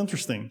 It was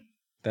interesting.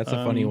 That's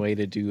a funny way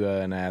to do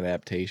an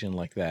adaptation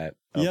like that.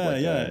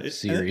 Yeah.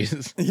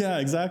 Series. Yeah,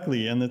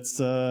 exactly. And it's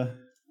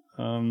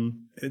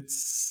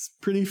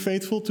pretty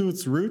faithful to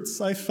its roots,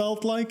 I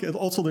felt like. It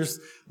also, there's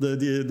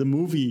the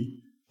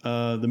movie,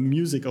 the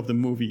music of the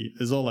movie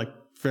is all like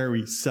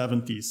very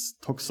 70s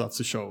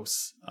tokusatsu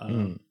shows,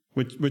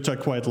 which I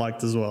quite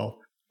liked as well.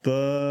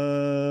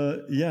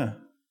 But yeah.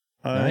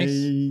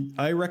 Nice.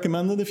 I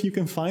recommend it if you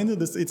can find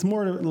it. It's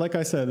more, like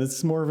I said,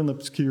 it's more of an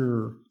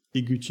obscure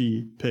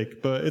Iguchi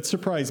pick, but it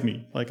surprised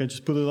me. Like I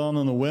just put it on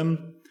a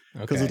whim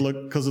because it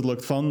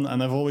looked fun,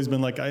 and I've always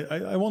been like,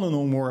 I want to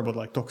know more about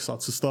like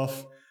tokusatsu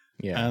stuff.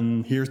 Yeah.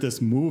 And here's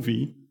this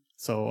movie,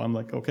 so I'm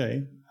like,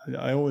 okay.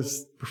 I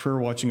always prefer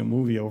watching a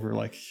movie over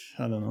like,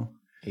 I don't know.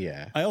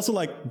 Yeah. I also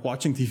like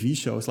watching TV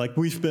shows. Like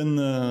we've been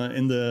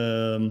in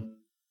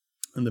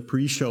the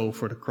pre-show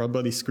for the Crud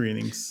Buddy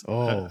screenings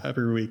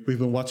every week. We've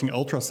been watching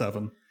Ultra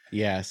 7.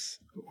 Yes.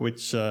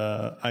 Which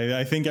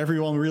I think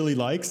everyone really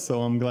likes,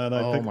 so I'm glad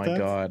I picked that. Oh my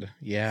God.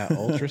 Yeah,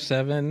 Ultra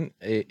 7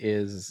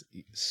 is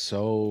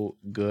so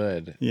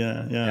good.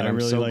 Yeah. And I'm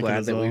really so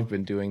glad that we've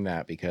been doing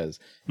that, because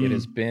it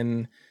has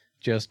been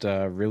just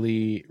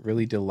really,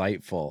 really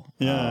delightful.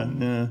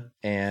 Yeah.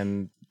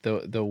 And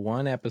the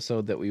one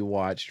episode that we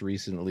watched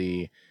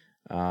recently,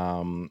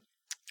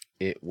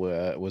 it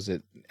was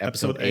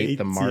episode 8,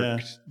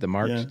 the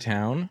marked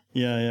town.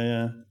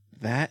 Yeah.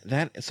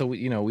 So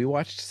we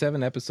watched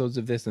 7 episodes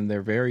of this, and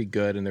they're very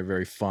good and they're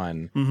very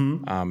fun.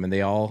 And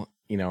they all,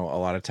 a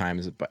lot of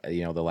times,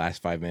 the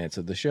last 5 minutes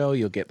of the show,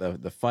 you'll get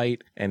the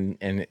fight, and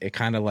it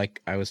kind of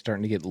like I was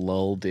starting to get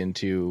lulled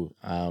into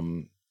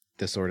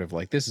the sort of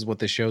like, this is what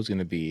the show's going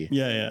to be.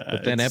 Yeah.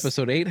 But then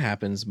episode 8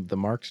 happens, the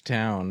marked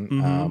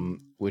town,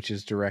 which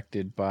is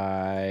directed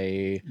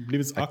by, I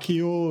believe it's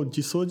Akio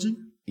Jisoji.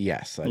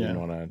 Yes, I didn't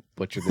want to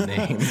butcher the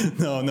name.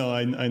 No,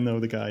 I know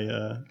the guy.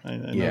 I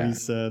know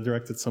he's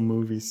directed some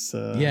movies.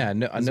 A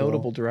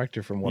notable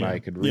director from what I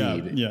could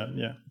read.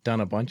 Yeah.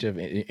 Done a bunch of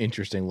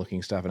interesting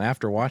looking stuff. And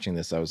after watching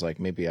this, I was like,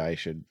 maybe I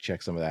should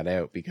check some of that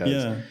out,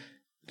 because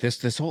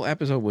this whole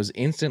episode was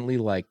instantly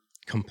like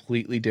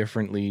completely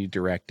differently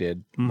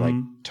directed, like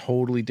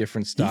totally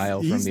different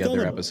style from the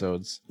other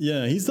episodes.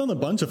 Yeah, he's done a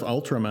bunch of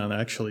Ultraman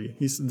actually.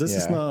 This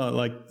is not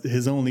like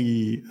his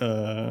only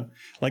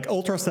like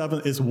Ultra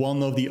 7 is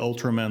one of the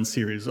Ultraman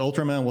series.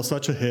 Ultraman was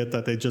such a hit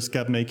that they just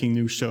kept making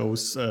new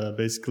shows,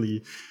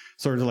 basically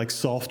sort of like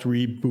soft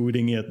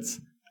rebooting it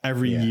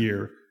every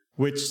year,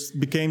 which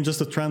became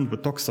just a trend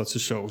with tokusatsu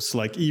shows.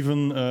 Like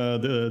even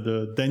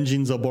the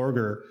Denjin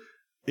Zaborger,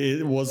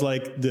 it was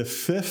like the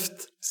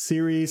 5th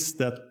series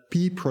that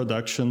P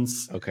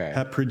Productions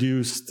had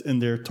produced in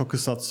their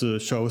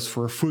tokusatsu shows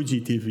for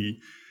Fuji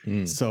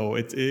TV. So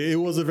it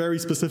was a very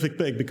specific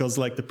pick because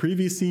like the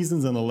previous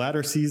seasons and the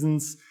latter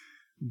seasons,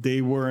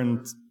 they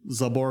weren't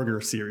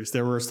Zaborger series.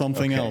 There were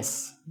something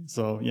else.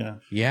 So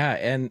yeah,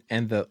 and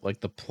the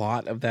like the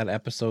plot of that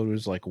episode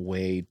was like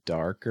way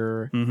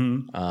darker.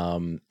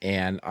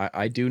 And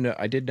I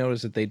did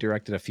notice that they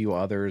directed a few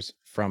others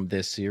from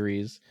this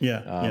series.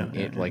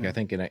 I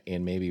think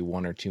in maybe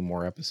 1 or 2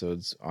 more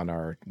episodes on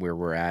where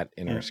we're at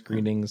in our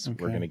screenings,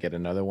 we're gonna get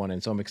another one,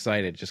 and so I'm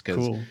excited just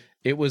because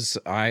it was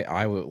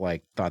I would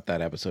like thought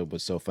that episode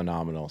was so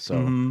phenomenal.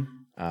 So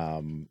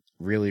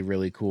really,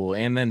 really cool.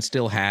 And then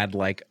still had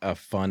like a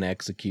fun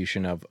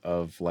execution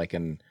of like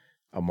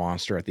a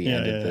monster at the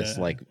end of this,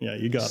 like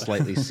you got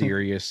slightly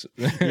serious.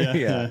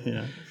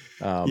 It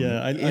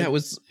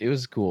was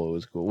cool. It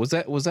was cool. Was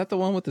that the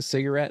one with the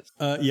cigarettes?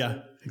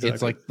 Exactly.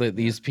 It's like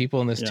these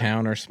people in this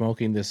town are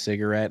smoking this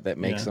cigarette that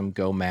makes them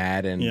go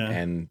mad,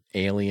 and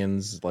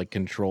aliens like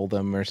control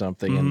them or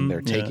something, and they're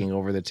taking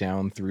over the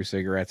town through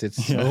cigarettes. It's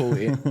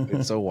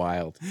it's so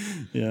wild.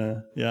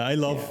 I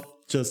love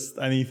just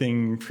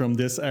anything from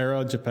this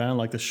era, Japan,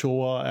 like the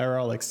Showa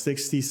era, like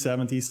 60s,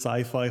 70s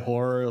sci-fi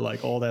horror,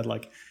 like all that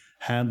like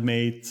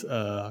handmade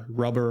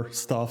rubber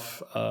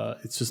stuff.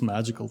 It's just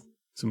magical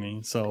to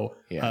me. So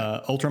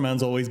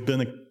Ultraman's always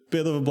been a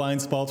bit of a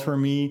blind spot for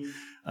me.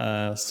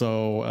 A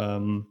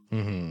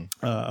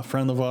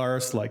friend of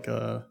ours, like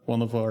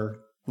one of our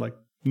like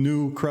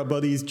new crab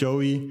buddies,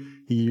 Joey,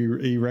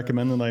 he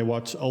recommended I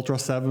watch Ultra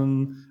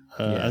 7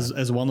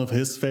 as one of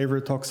his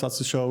favorite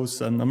tokusatsu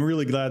shows, and I'm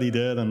really glad he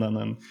did. And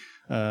then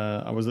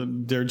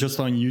they're just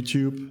on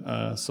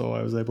YouTube, so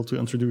I was able to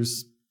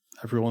introduce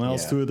everyone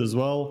else to it as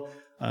well.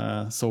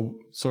 So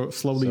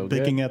slowly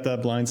picking at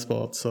that blind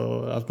spot.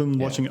 So I've been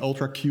watching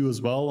Ultra Q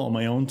as well on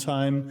my own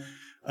time,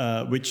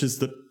 which is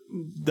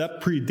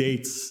that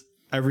predates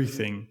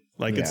everything.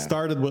 Like it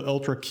started with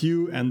Ultra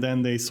Q, and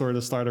then they sort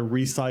of started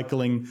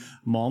recycling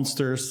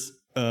monsters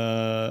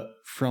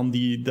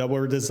that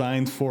were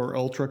designed for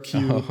Ultra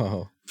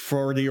Q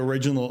for the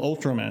original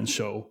Ultraman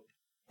show.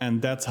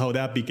 And that's how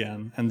that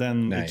began. And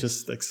then it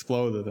just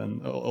exploded,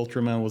 and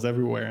Ultraman was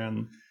everywhere.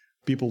 And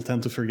people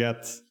tend to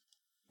forget,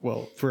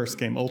 well, first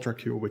came Ultra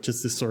Q, which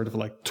is this sort of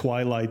like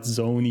Twilight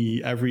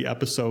Zone-y, every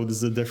episode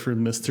is a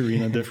different mystery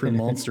and a different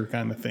monster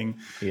kind of thing.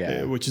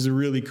 Which is a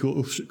really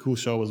cool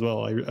show as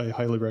well. I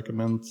highly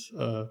recommend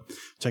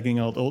checking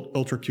out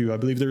Ultra Q. I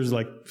believe there's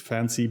like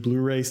fancy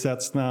Blu-ray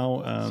sets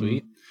now.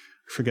 Sweet.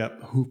 I forget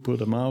who put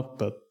them out,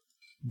 but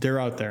they're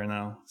out there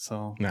now.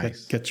 So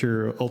get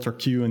your Ultra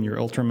Q and your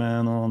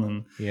Ultraman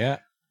on.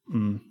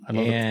 And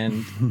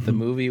and the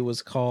movie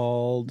was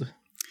called...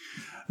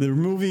 The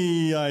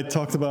movie I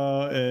talked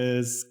about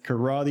is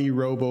Karate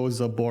Robo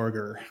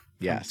Zaborger.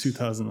 Yes.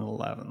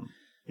 2011.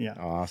 Yeah.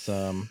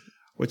 Awesome.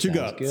 What you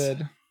got?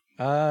 Good.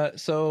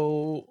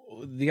 So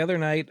the other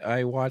night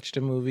I watched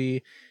a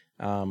movie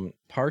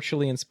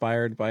partially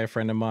inspired by a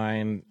friend of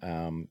mine,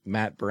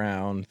 Matt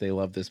Brown. They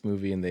love this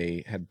movie, and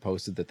they had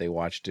posted that they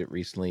watched it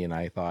recently, and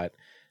I thought,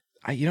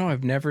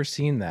 I've never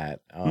seen that.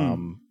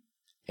 And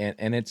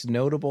it's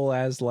notable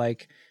as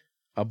like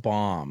a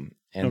bomb.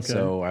 And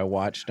so I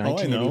watched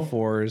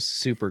 1984's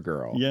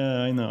Supergirl.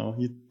 Yeah, I know.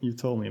 You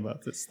told me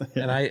about this.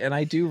 And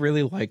I do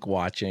really like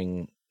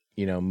watching,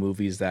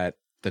 movies that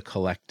the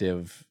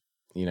collective,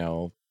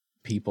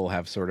 people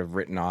have sort of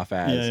written off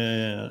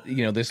as,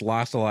 this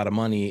lost a lot of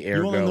money,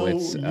 ergo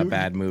it's a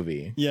bad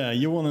movie. Yeah,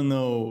 you want to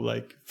know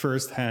like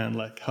firsthand,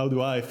 like how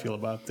do I feel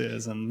about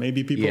this? And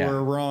maybe people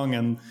were wrong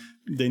and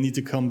they need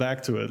to come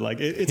back to it.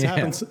 Like it's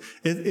happened.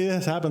 It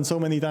has happened so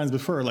many times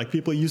before. Like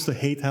people used to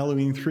hate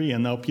Halloween 3,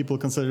 and now people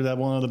consider that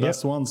one of the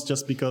best ones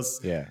just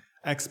because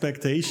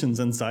expectations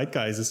and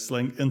zeitgeist is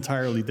like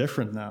entirely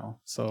different now.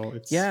 So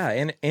it's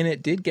and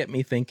it did get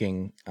me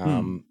thinking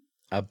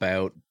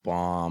about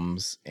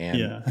bombs,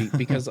 and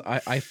because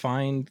I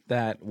find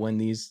that when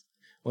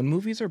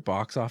movies are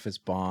box office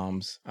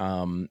bombs,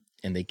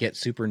 and they get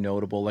super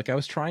notable. Like I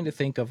was trying to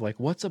think of like,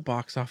 what's a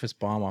box office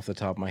bomb off the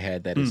top of my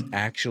head that is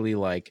actually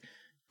like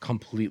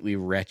completely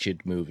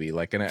wretched movie.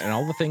 Like, and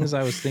all the things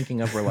I was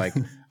thinking of were like,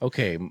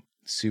 okay,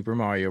 Super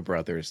Mario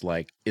Brothers,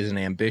 like is an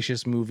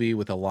ambitious movie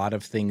with a lot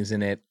of things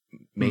in it,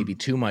 maybe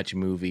too much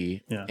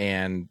movie.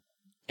 And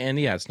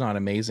it's not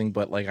amazing,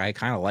 but like, I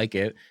kind of like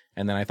it.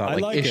 And then I thought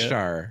like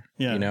Ishtar,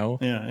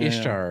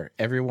 Ishtar,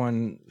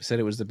 everyone said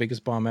it was the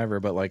biggest bomb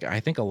ever, but like, I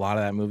think a lot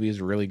of that movie is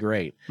really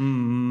great.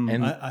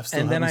 And I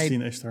still haven't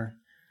seen Ishtar.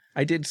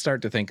 I did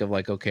start to think of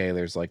like, okay,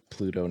 there's like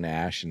Pluto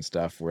Nash and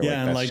stuff where like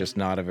that's like, just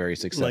not a very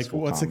successful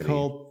like what's comedy. It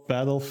called?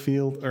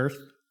 Battlefield Earth?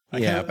 I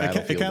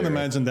can't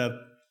imagine that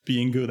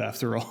being good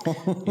after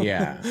all.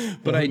 Yeah.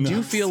 But I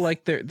do feel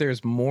like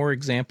there's more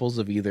examples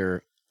of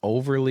either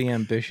overly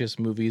ambitious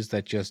movies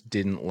that just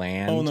didn't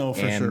land. Oh no,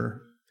 for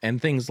sure.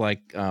 And things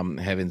like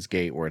Heaven's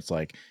Gate, where it's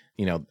like,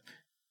 you know,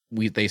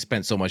 they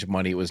spent so much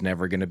money it was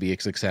never going to be a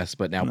success,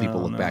 but now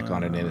people look back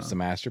on it and it's a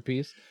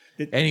masterpiece.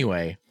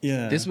 Anyway,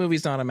 this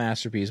movie's not a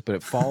masterpiece, but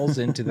it falls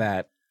into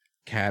that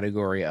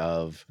category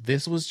of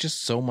this was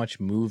just so much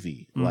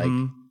movie.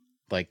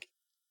 Like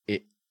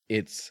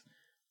it's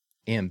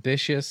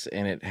ambitious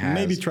and it has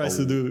maybe tries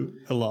to do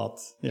a lot.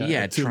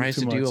 It tries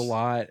to do a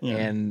lot.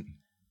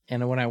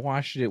 And when I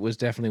watched it, it was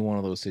definitely one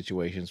of those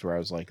situations where I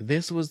was like,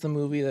 this was the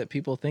movie that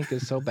people think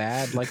is so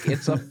bad. Like,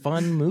 it's a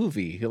fun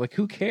movie. Like,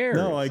 who cares?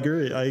 No, I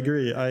agree.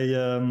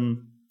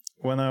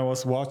 When I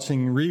was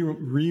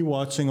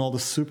rewatching all the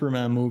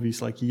Superman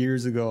movies like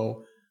years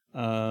ago,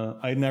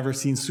 I'd never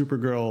seen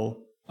Supergirl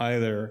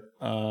either.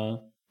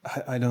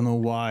 I don't know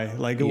why.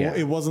 Like,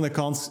 it wasn't a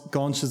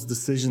conscious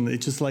decision. It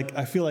just like,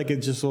 I feel like it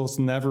just was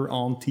never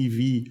on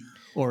TV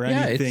or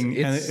anything,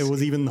 and it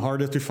was even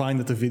harder to find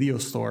at the video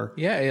store.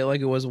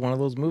 It was one of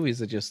those movies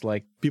that just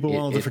like people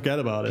wanted to forget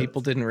about it.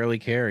 People didn't really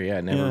care.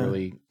 It never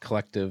really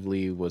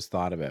collectively was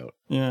thought about.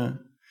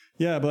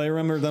 But I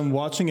remember them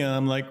watching it and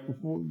I'm like,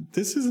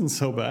 this isn't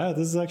so bad.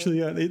 This is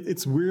actually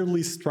it's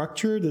weirdly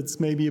structured. It's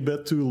maybe a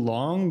bit too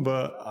long,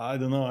 but I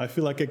don't know. I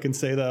feel like I can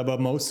say that about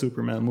most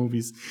Superman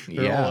movies.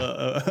 They're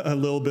all a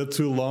little bit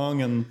too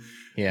long, and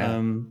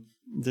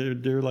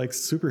they're like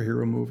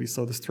superhero movies,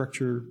 so the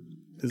structure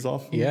is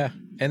off.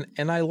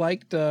 And I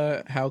liked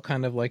how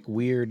kind of like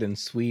weird and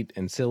sweet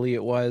and silly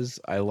it was.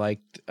 I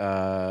liked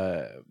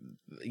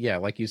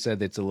like you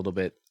said, it's a little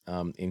bit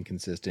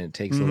inconsistent. It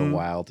takes a little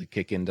while to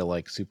kick into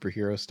like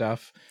superhero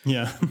stuff.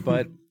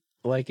 But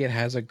like it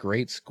has a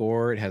great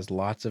score. It has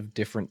lots of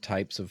different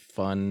types of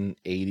fun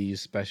 80s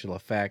special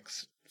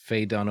effects.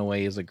 Faye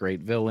Dunaway is a great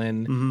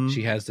villain.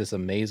 She has this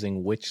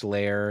amazing witch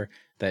lair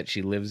that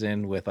she lives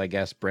in with, I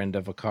guess, Brenda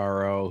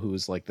Vaccaro,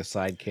 who's like the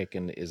sidekick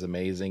and is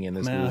amazing in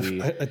this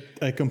movie.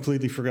 I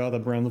completely forgot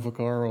that Brenda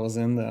Vaccaro was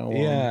in that one.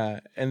 Yeah,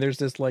 and there's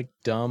this like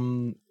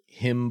dumb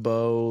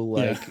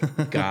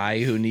himbo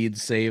guy who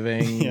needs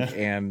saving,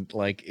 and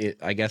like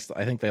I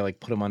think they like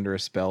put him under a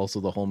spell, so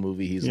the whole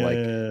movie he's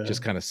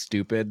just kind of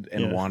stupid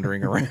and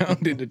wandering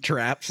around into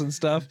traps and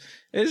stuff.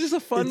 It's just a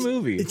fun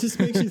movie. It just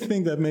makes you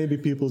think that maybe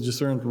people just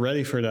aren't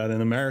ready for that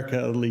in America,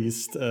 at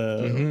least,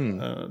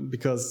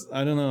 because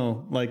I don't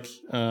know, like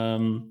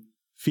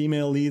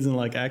female leads in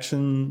like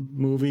action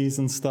movies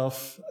and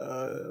stuff.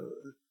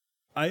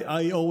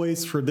 I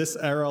always, for this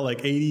era,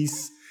 like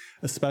 80s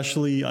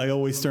especially, I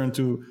always turn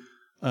to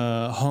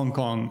Hong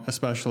Kong,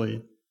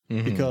 especially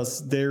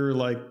because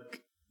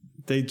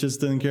they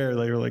just didn't care.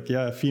 They were like,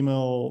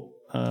 female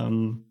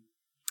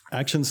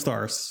action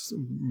stars,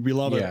 we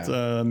love it.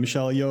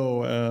 Michelle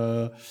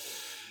Yeoh,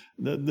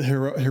 the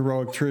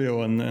heroic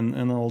trio,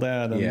 and all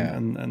that,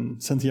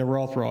 and Cynthia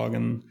Rothrock,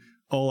 and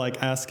all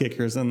like ass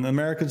kickers. And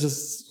America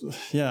just,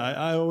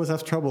 I always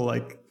have trouble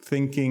like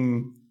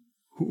thinking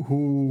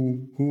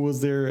who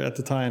was there at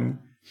the time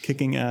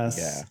kicking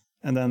ass.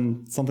 And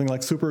then something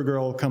like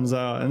Supergirl comes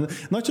out, and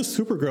not just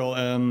Supergirl,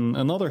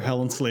 another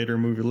Helen Slater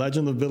movie,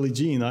 Legend of Billie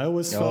Jean. I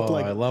always felt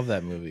like, I love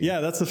that movie. Yeah,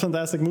 that's a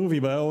fantastic movie,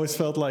 but I always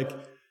felt like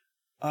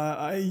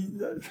I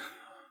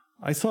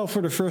saw it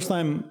for the first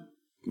time,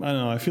 I don't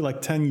know, I feel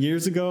like 10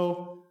 years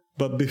ago,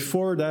 but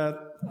before that,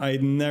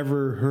 I'd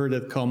never heard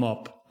it come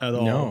up at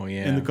all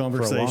in the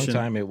conversation. For a long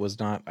time, it was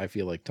not, I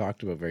feel like,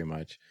 talked about very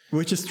much.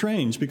 Which is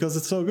strange, because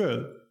it's so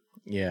good.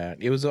 Yeah,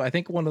 it was, I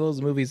think, one of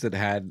those movies that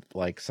had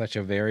like such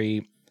a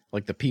very...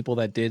 like the people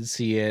that did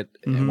see it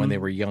and when they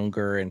were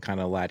younger and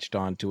kind of latched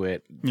onto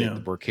it,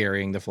 were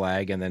carrying the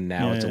flag, and then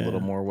now it's a little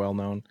more well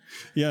known.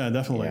 Yeah,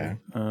 definitely.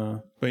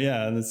 But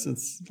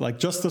it's like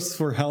justice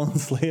for Helen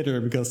Slater,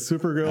 because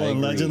Supergirl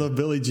and Legend of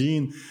Billie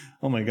Jean.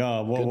 Oh my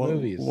God,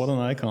 what an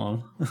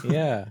icon!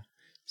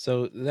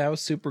 So that was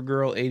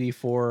Supergirl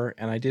 '84,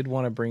 and I did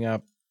want to bring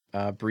up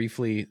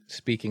briefly,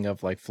 speaking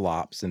of like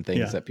flops and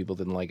things that people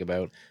didn't like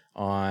about,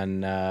 on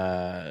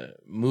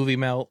Movie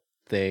Melt,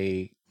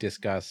 they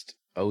discussed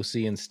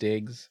O.C. and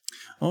Stiggs,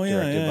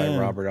 directed by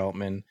Robert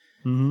Altman.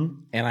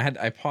 And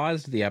I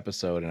paused the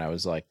episode and I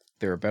was like,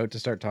 they're about to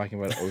start talking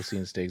about O.C.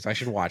 and Stiggs. I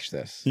should watch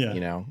this,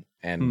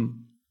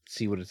 and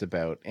see what it's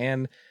about.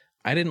 And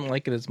I didn't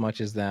like it as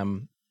much as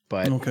them,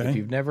 but if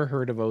you've never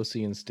heard of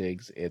O.C. and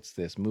Stiggs, it's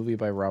this movie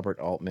by Robert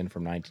Altman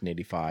from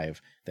 1985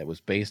 that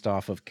was based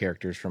off of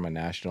characters from a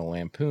National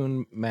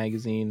Lampoon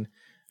magazine.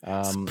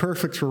 It's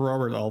perfect for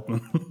Robert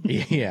Altman.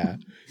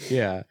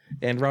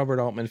 And Robert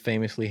Altman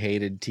famously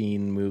hated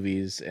teen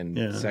movies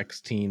and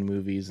sex teen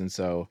movies, and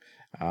so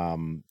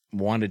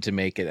wanted to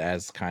make it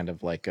as kind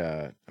of like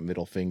a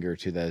middle finger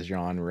to the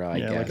genre, I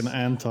guess. Like an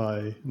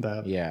anti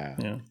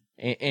that.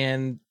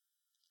 And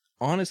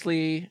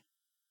honestly,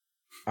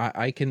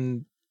 I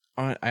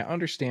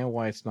understand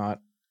why it's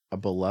not a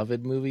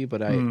beloved movie,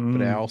 but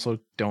I also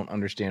don't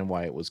understand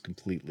why it was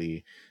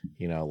completely,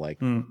 like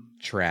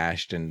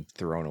trashed and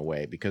thrown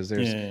away, because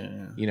there's,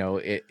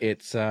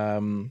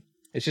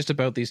 it's just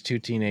about these two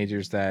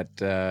teenagers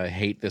that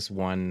hate this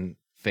one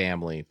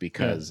family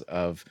because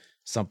of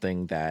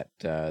something that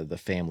the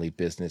family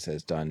business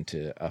has done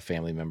to a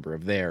family member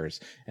of theirs.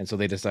 And so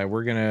they decide,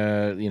 we're going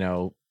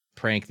to,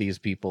 prank these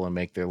people and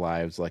make their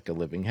lives like a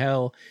living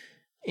hell.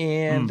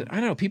 And I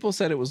don't know, people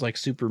said it was like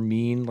super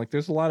mean. Like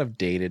there's a lot of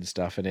dated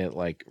stuff in it,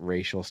 like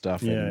racial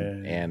stuff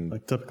and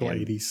like typical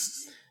 80s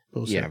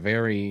bullshit. Yeah,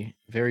 very,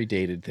 very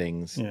dated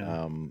things.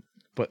 Yeah.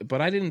 But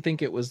I didn't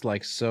think it was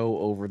like so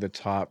over the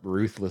top,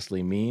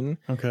 ruthlessly mean.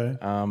 Okay.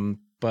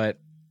 But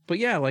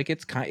yeah, like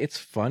it's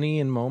funny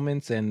in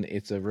moments, and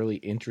it's a really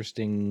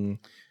interesting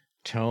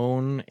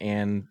tone,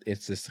 and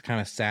it's this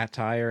kind of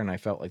satire, and I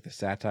felt like the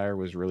satire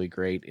was really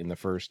great in the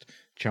first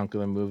chunk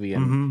of the movie,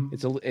 and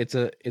it's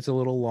a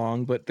little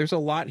long, but there's a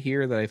lot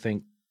here that I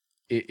think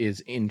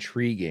is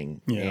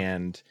intriguing,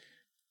 and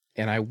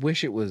I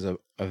wish it was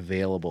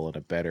available in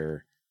a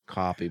better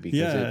copy,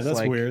 because it's that's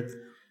like, weird.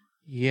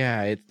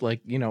 Yeah, it's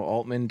like,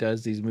 Altman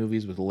does these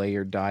movies with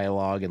layered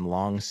dialogue and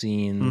long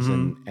scenes,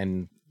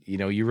 and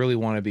you really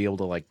want to be able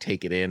to like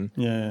take it in.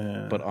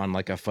 Yeah. But on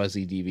like a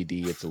fuzzy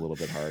DVD, it's a little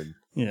bit hard.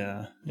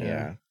 Yeah.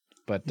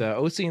 But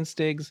O.C. and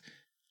Stiggs,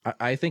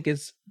 I think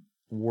it's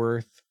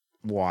worth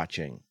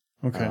watching.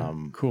 Okay,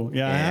 cool.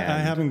 Yeah, I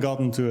haven't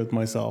gotten to it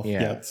myself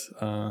yet,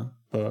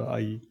 but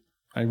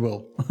I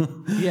will.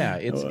 Yeah,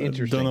 it's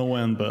interesting. Don't know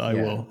when, but I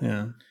will.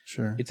 Yeah,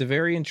 sure. It's a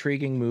very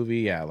intriguing movie.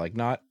 Yeah, like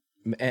not,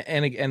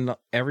 and again,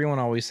 everyone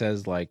always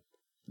says, like,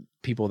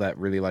 people that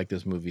really like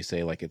this movie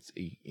say like it's,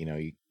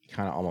 you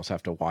kind of almost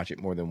have to watch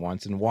it more than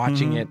once. And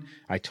watching it,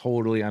 I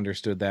totally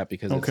understood that,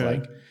 because it's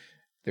like,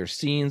 there's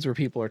scenes where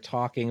people are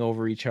talking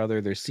over each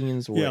other. There's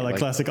scenes where like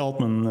classic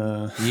Altman.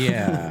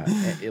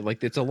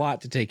 Like it's a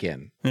lot to take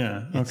in.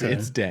 Yeah, okay.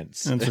 It's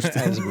dense,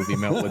 as Movie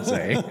Melt would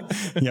say.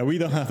 Yeah, we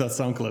don't have that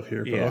sound clip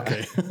here, but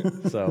okay.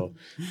 So,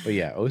 but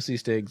yeah, O.C.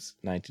 Stiggs,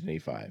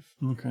 1985.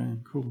 Okay,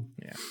 cool.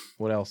 Yeah.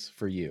 What else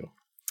for you?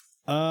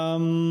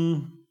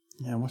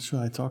 Yeah, what should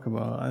I talk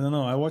about? I don't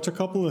know. I watched a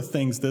couple of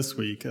things this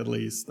week, at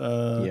least.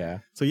 So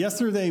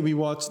yesterday we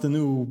watched the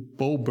new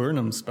Bo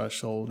Burnham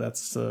special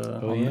that's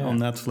on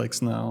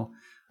Netflix now.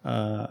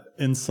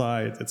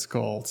 Inside, it's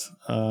called.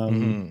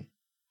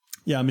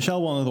 Yeah,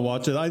 Michelle wanted to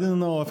watch it. I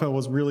didn't know if I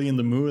was really in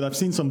the mood. I've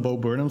seen some Bo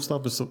Burnham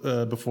stuff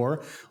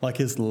before, like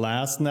his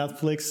last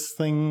Netflix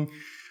thing,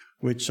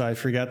 which I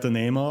forget the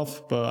name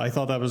of, but I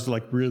thought that was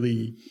like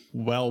really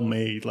well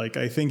made. Like,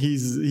 I think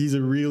he's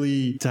a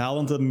really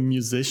talented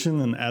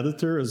musician and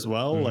editor as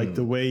well. Like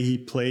the way he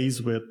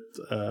plays with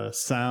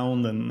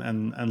sound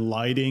and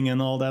lighting and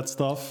all that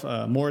stuff,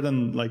 more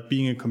than like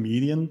being a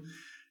comedian.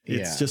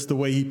 It's just the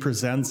way he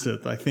presents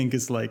it. I think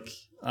is like,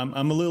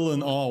 I'm a little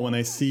in awe when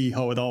I see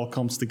how it all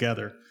comes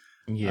together.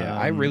 Yeah,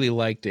 I really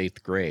liked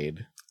 8th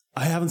Grade.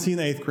 I haven't seen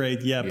 8th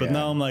Grade yet, but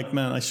now I'm like,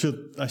 man, I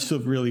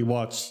should really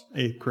watch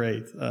 8th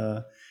Grade.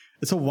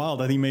 It's so wild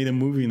that he made a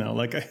movie now.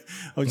 Like I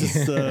was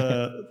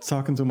just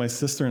talking to my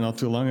sister not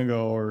too long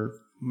ago, or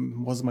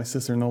was it my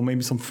sister? No,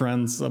 maybe some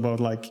friends, about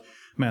like,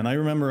 man, I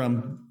remember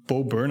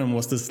Bo Burnham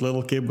was this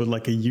little kid with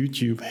like a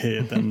YouTube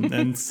hit,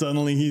 and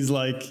suddenly he's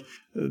like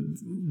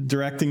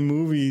directing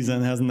movies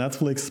and has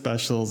Netflix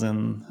specials,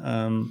 and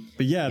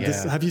but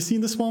have you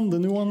seen this one, the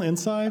new one,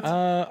 Inside?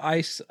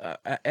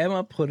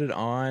 Emma put it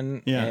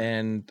on,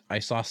 and I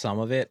saw some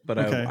of it, but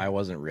I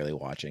wasn't really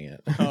watching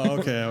it. Oh,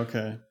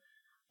 okay.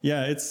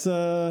 Yeah, it's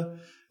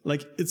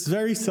like, it's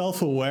very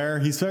self-aware.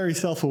 He's very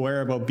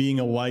self-aware about being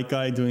a white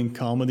guy doing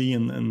comedy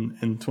in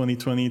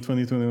 2020,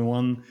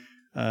 2021.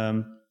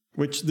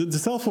 Which the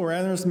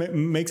self-awareness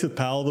makes it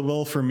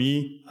palatable for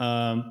me,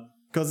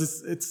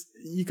 because it's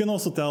you can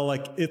also tell,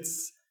 like,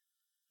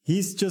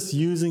 he's just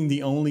using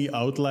the only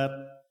outlet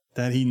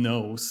that he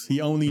knows.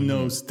 He only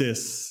knows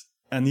this,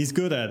 and he's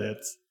good at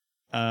it.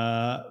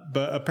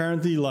 But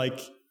apparently, like,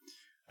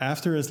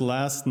 after his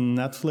last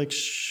Netflix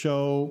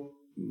show,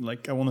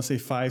 like, I want to say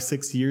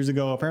 5-6 years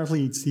ago,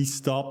 apparently he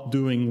stopped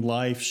doing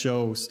live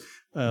shows.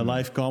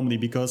 Live comedy,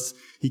 because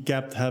he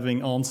kept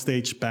having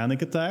on-stage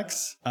panic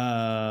attacks,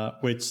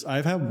 which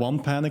I've had one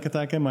panic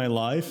attack in my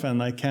life,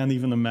 and I can't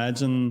even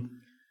imagine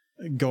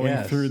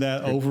going through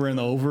that over and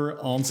over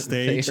on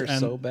stage. They are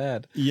so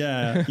bad.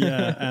 Yeah,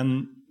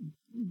 and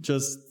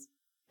just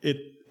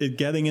it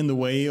getting in the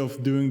way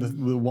of doing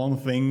the one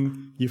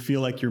thing you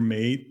feel like you're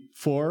made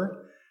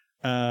for.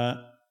 And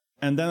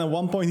then at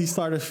one point he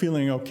started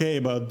feeling okay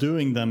about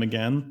doing them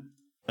again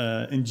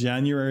in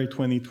January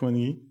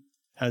 2020.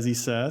 As he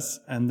says,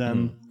 and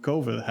then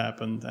COVID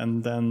happened,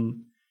 and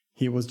then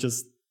he was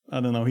just, I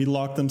don't know, he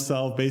locked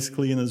himself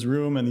basically in his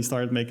room, and he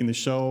started making the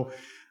show,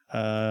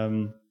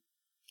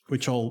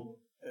 which all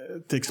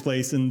takes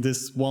place in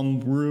this one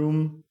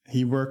room.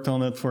 He worked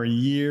on it for a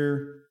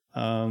year.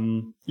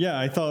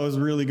 I thought it was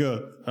really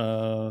good.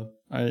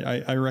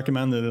 I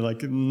recommended it.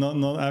 Like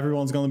not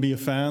everyone's gonna be a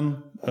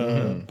fan,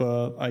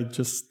 but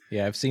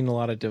I've seen a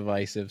lot of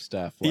divisive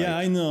stuff. Like,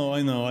 I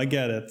know, I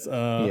get it.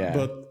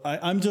 But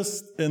I'm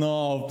just in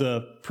awe of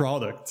the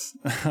product.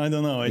 I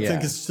don't know. I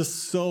think it's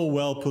just so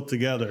well put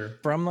together.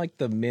 From like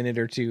the minute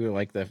or two,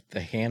 like the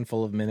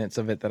handful of minutes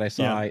of it that I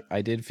saw,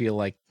 I did feel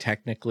like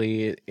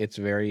technically it's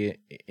very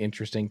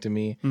interesting to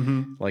me.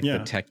 Like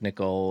the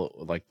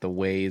technical, like the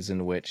ways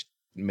in which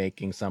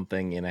making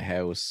something in a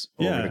house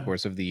over the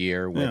course of the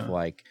year with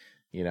like,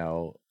 you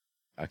know,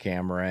 a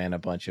camera and a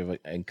bunch of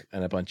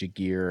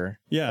gear.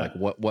 Like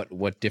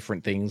what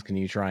different things can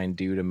you try and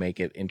do to make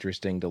it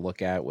interesting to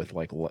look at with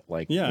like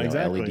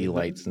exactly. LED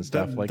lights and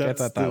stuff. I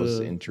thought that was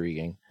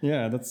intriguing.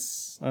 Yeah,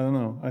 that's, I don't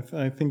know.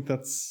 I think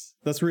that's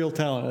real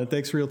talent. It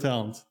takes real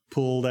talent to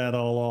pull that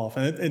all off.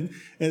 And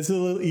it's a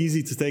little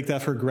easy to take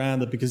that for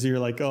granted because you're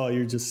like, oh,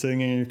 you're just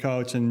sitting on your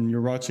couch and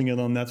you're watching it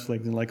on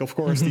Netflix. And like, of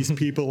course, these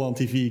people on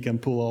TV can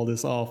pull all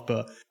this off.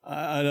 But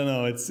I don't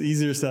know. It's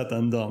easier said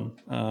than done.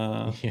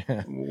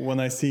 When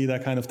I see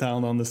that kind of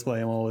talent on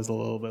display, I'm always a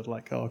little bit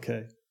like, oh,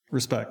 okay,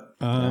 respect.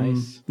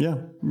 Nice. Yeah.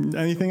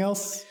 Anything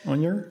else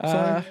on your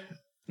side?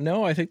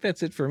 No, I think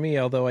that's it for me.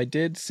 Although I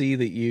did see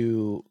that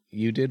you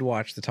did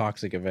watch The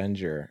Toxic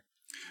Avenger.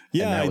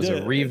 Yeah, and that was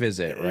a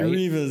revisit, right? A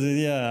revisit,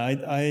 yeah.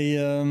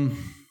 I'm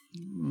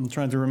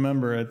trying to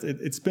remember it.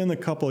 It's been a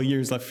couple of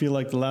years. I feel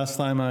like the last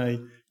time I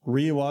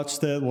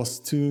rewatched it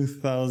was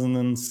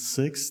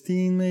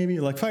 2016, maybe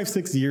like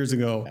 5-6 years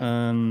ago.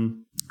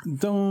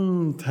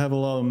 Don't have a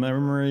lot of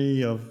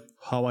memory of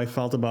how I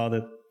felt about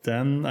it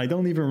then. I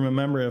don't even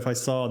remember if I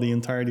saw the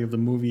entirety of the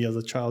movie as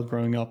a child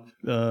growing up.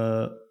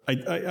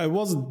 I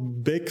was a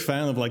big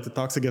fan of like the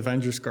Toxic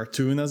Avengers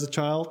cartoon as a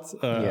child.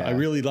 I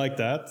really liked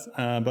that,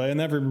 but I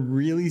never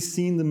really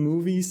seen the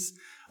movies.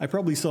 I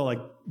probably saw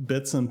like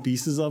bits and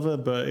pieces of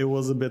it, but it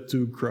was a bit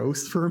too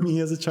gross for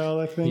me as a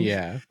child, I think.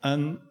 Yeah.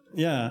 And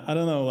I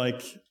don't know,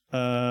 like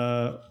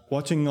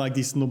watching like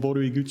these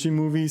Noboru Iguchi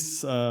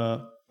movies,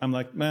 I'm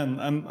like, man,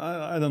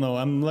 I don't know,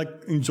 I'm like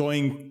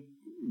enjoying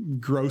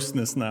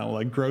grossness now,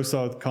 like gross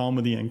out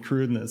comedy and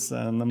crudeness.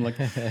 And I'm like,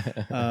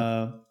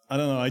 I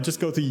don't know. I just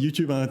go to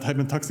YouTube and I type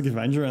in Toxic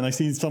Avenger and I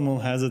see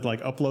someone has it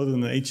like uploaded in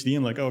HD.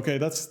 I'm like, okay,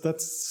 that's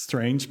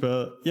strange,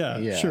 but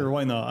yeah, sure,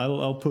 why not?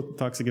 I'll put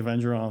Toxic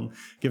Avenger on,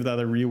 give that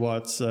a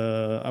rewatch.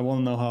 I want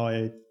to know how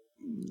I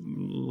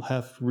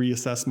have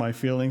reassessed my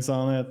feelings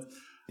on it.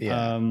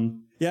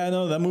 I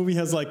know that movie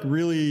has like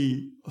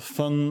really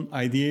fun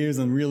ideas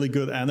and really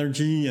good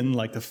energy in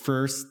like the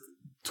first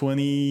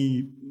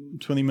 20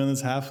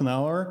 minutes, half an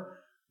hour.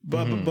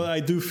 But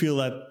I do feel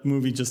that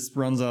movie just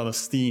runs out of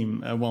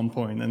steam at one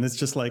point, and it's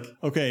just like,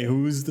 okay,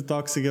 who's the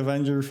Toxic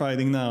Avenger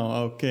fighting now?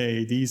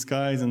 Okay, these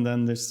guys, and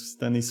then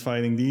he's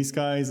fighting these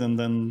guys, and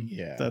then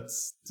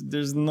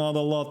there's not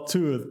a lot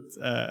to it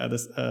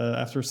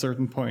after a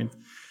certain point.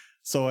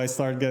 So I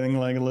start getting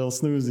like a little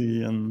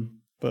snoozy,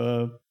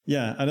 but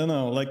I don't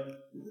know, like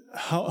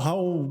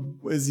how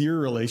is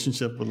your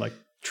relationship with like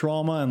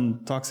Trauma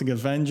and Toxic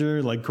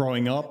Avenger, like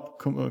growing up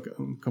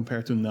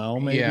compared to now,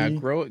 maybe? Yeah,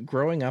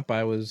 growing up,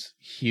 I was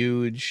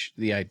huge.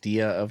 The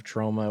idea of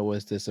Trauma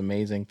was this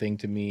amazing thing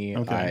to me.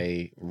 Okay.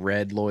 I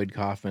read Lloyd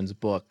Kaufman's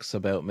books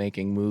about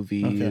making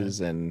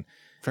movies and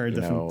very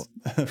different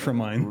from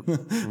mine.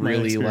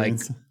 Really like,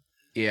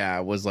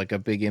 was like a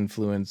big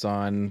influence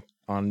on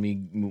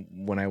me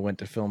when I went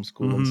to film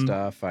school and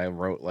stuff. I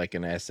wrote like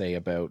an essay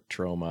about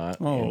Trauma.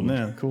 Oh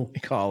man, cool.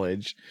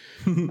 College.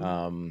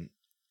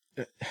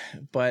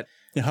 But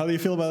how do you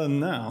feel about it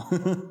now?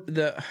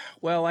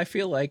 I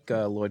feel like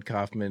Lloyd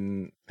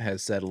Kaufman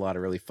has said a lot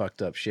of really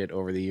fucked up shit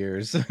over the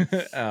years.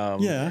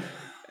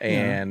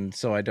 And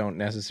so I don't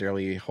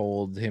necessarily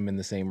hold him in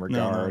the same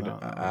regard. No.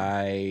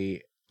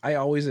 I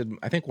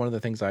think one of the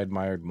things I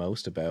admired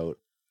most about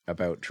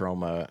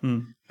Trauma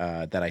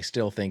that I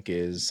still think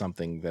is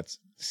something that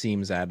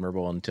seems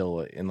admirable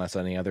unless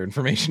any other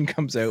information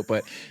comes out,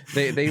 but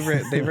they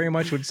very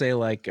much would say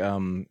like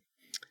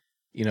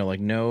like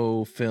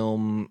no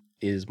film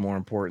is more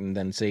important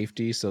than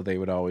safety. So they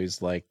would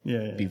always like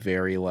be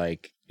very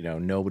like,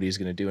 nobody's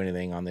going to do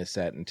anything on this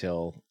set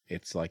until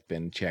it's like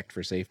been checked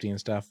for safety and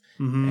stuff.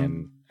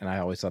 And I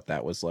always thought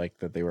that was like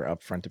that they were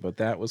upfront about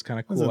that was kind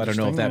of cool. I don't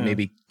know if that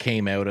maybe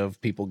came out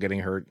of people getting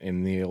hurt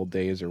in the old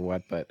days or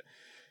what, but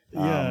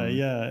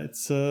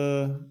it's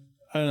I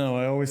don't know.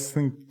 I always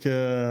think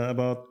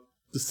about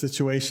the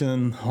situation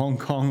in Hong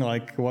Kong,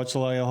 like watch a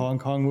lot of Hong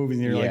Kong movies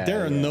and you're like,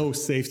 there are no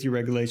safety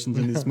regulations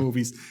in these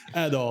movies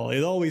at all.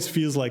 It always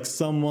feels like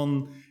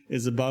someone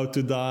is about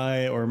to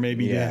die or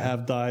maybe they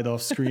have died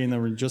off screen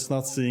and we're just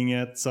not seeing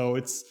it. So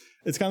it's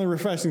kind of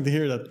refreshing to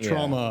hear that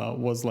Trauma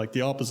was like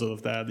the opposite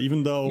of that,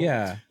 even though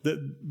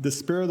the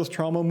spirit of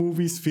Trauma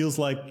movies feels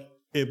like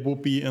it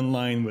would be in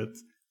line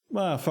with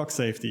fuck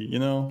safety,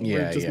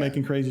 we're just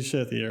making crazy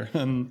shit here.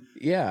 And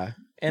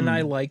and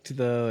I liked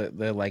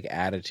the like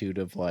attitude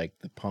of like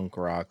the punk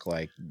rock,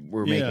 like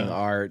we're making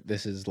art.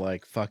 This is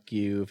like, fuck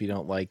you if you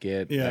don't like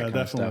it. Yeah, that kind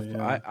definitely. Of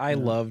stuff. I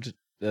loved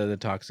the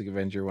Toxic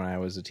Avenger when I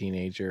was a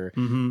teenager.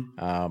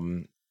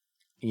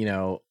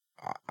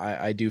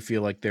 I do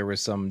feel like there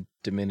was some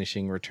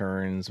diminishing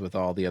returns with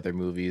all the other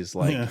movies.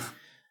 Like,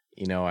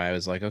 I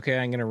was like, okay,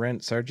 I'm going to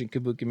rent Sergeant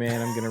Kabuki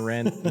Man. I'm going to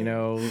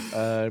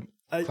rent,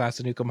 Class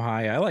of Nukem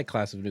High. I like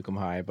Class of Nukem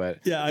High,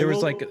 but there was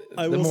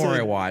the more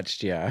I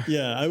watched, Yeah,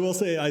 I will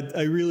say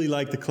I really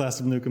like the Class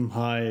of Nukem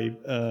High,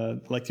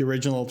 like the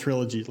original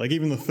trilogy, like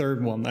even the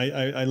third one.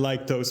 I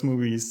like those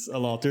movies a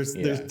lot.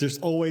 There's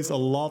always a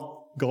lot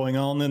going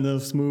on in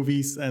those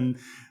movies, and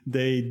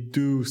they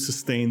do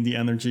sustain the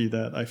energy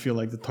that I feel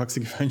like the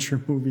Toxic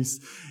Avenger movies.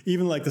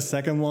 Even like the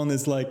second one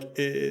is like,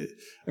 I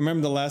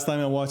remember the last time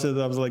I watched it,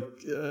 I was like,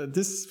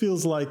 this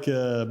feels like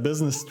a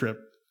business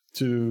trip.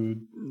 To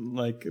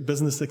like a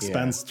business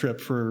expense trip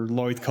for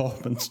Lloyd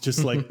Kaufman to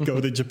just like go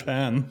to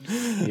Japan.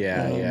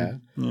 Yeah.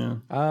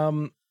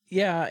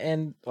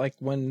 And like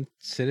when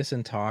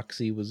Citizen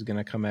Toxie was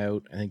gonna come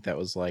out, I think that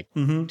was like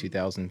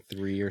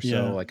 2003 or so.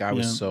 Yeah, like I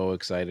was so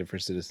excited for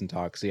Citizen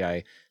Toxie.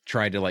 I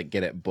tried to like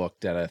get it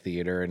booked at a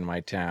theater in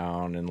my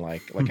town, and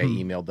like I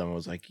emailed them. I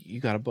was like, "You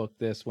got to book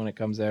this when it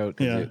comes out."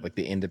 Like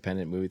the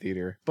independent movie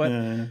theater. But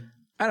I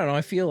don't know.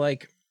 I feel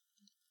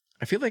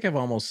like I've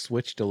almost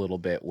switched a little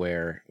bit,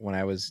 where when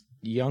I was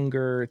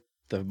younger,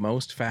 the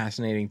most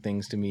fascinating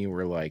things to me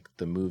were like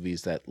the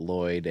movies that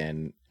Lloyd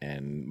and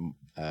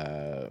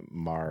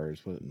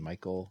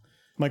Michael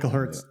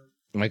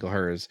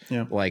Hers,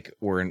 like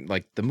were in,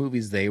 like the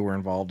movies they were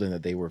involved in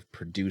that they were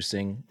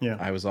producing.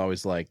 I was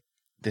always like,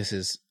 this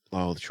is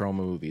the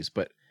Trauma movies,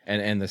 but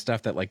and the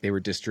stuff that like they were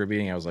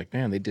distributing, I was like,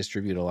 man, they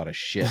distribute a lot of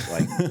shit,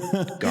 like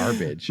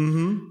garbage.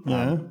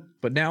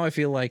 But now I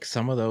feel like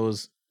some of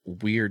those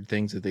weird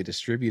things that they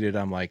distributed,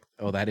 I'm like,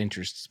 oh, that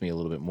interests me a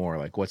little bit more.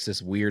 Like, what's this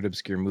weird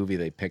obscure movie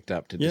they picked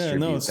up to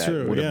distribute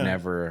that would have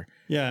never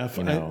I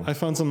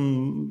found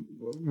some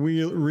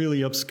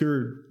really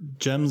obscure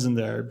gems in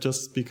there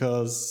just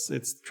because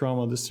it's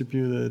Trauma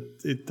distributed.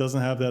 It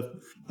doesn't have that,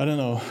 I don't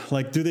know,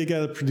 like, do they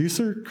get a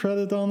producer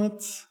credit on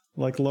it?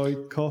 Like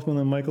Lloyd Kaufman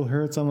and Michael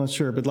Hertz, I'm not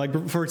sure. But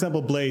like, for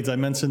example, Blades, I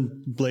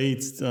mentioned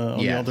Blades on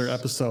the other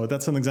episode.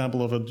 That's an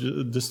example of a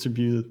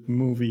distributed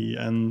movie.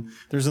 And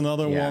there's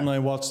another one I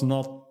watched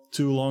not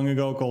too long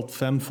ago called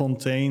Femme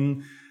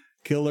Fontaine,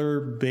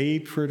 Killer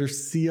Babe for the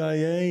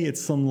CIA.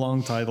 It's some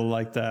long title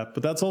like that.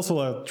 But that's also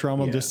a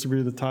Trauma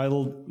distributed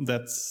title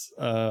that's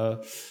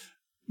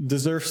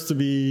deserves to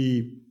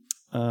be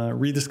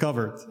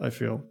rediscovered, I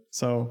feel.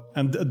 So,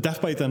 and Death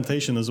by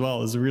Temptation as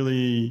well is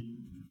really...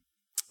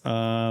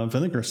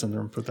 Vinegar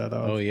Syndrome put that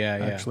out.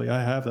 Actually,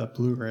 I have that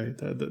Blu-ray.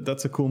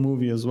 That's a cool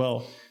movie as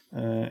well.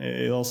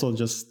 It also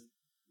just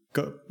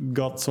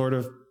got sort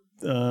of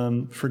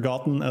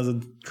forgotten as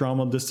a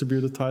Trauma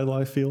distributed title,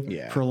 I feel,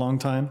 for a long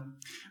time.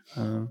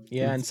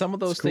 And some of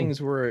those things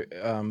were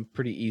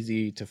pretty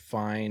easy to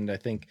find. I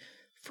think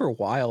for a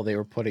while they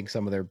were putting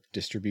some of their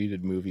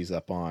distributed movies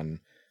up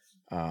on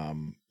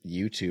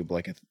YouTube,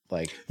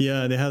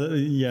 they had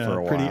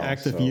a pretty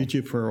active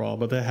YouTube for a while,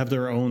 but they have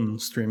their own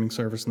streaming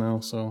service now,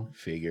 so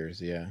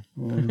figures.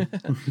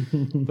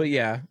 But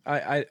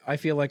I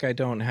feel like I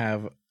don't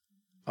have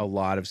a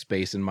lot of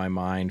space in my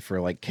mind for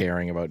like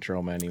caring about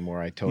Trauma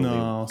anymore. I totally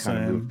kind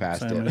of moved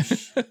past it.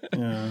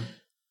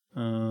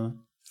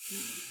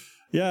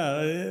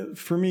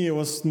 For me it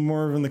was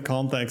more in the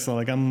context of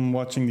like, I'm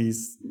watching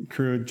these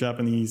crude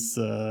Japanese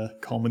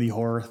comedy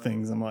horror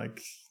things. I'm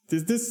like,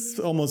 this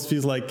almost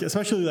feels like,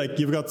 especially like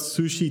you've got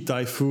Sushi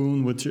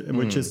Typhoon, which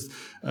is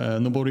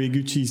Noboru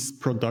Iguchi's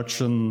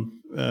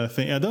production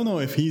thing. I don't know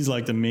if he's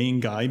like the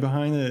main guy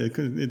behind it.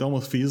 It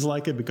almost feels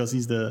like it because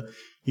he's the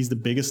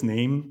biggest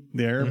name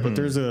there. But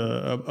there's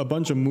a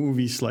bunch of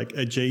movies like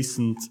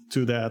adjacent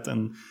to that,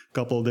 and a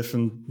couple of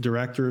different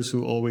directors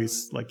who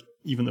always like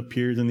even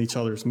appeared in each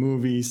other's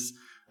movies.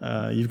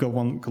 You've got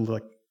one called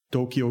like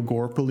Tokyo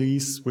Gore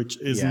Police,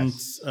 which isn't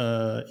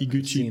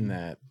Iguchi. Seen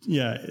that.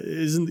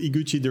 Isn't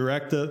Iguchi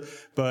directed,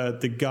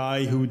 but the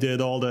guy who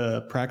did all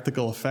the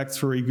practical effects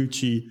for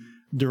Iguchi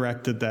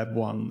directed that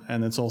one,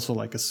 and it's also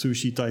like a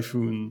Sushi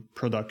Typhoon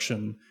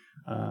production.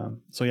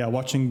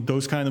 Watching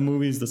those kind of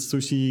movies, the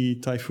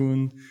Sushi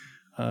Typhoon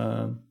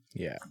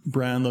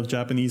brand of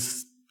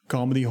Japanese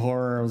comedy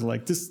horror, I was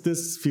like,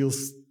 this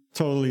feels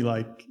totally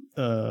like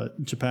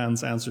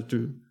Japan's answer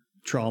to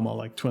Trauma,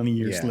 like 20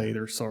 years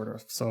later, sort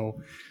of.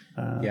 So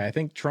I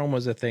think Trauma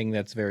is a thing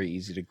that's very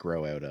easy to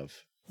grow out of.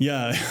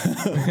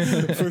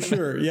 For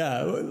sure.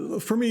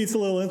 For me it's a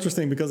little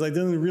interesting because I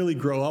didn't really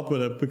grow up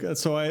with it,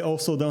 so I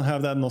also don't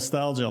have that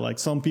nostalgia. Like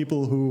some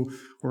people who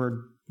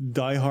were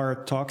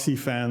diehard Toxie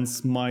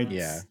fans might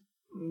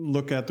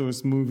look at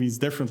those movies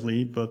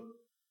differently, but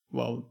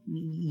well,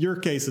 your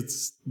case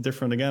it's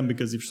different again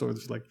because you've sort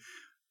of like,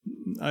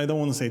 I don't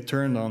want to say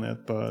turned on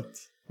it, but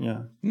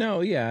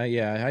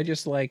I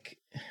just like,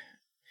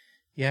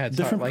 it's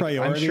different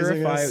priorities.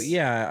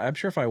 I'm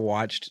sure if I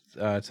watched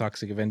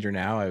Toxic Avenger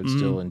now, I would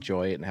still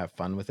enjoy it and have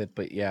fun with it.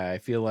 But I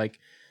feel like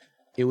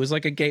it was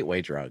like a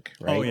gateway drug,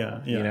 right? Oh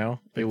yeah. You know,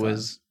 it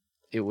was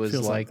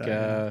Feels like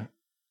that,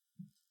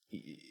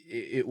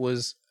 it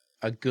was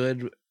a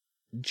good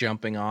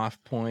jumping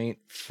off point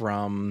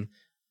from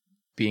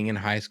being in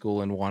high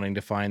school and wanting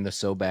to find the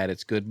So Bad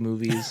It's Good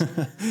movies,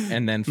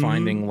 and then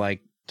finding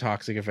like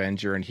Toxic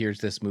Avenger, and here's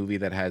this movie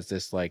that has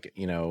this like,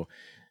 you know,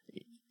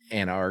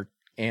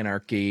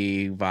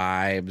 anarchy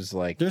vibes,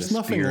 like there's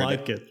nothing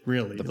like it,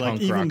 really. The like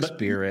punk rock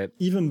spirit.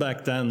 Even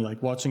back then,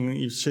 like watching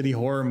shitty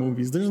horror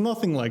movies, there's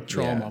nothing like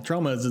Trauma. Yeah.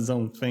 Trauma is its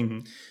own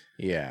thing.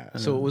 Yeah.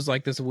 So it was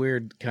like this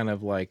weird kind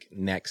of like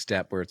next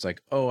step where it's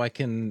like, oh, I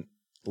can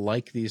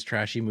like these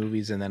trashy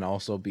movies and then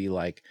also be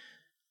like,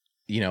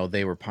 you know,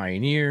 they were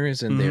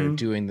pioneers and they're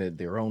doing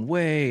their own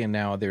way, and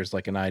now there's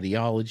like an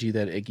ideology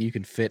that you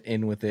can fit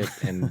in with it,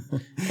 and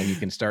you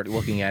can start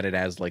looking at it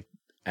as like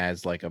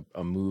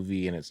a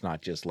movie, and it's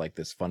not just like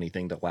this funny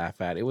thing to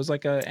laugh at. It was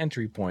like a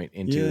entry point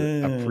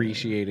into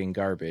appreciating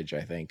garbage,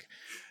 I think.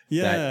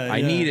 Yeah, that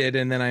I needed,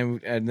 and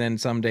then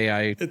someday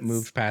I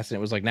moved past it. And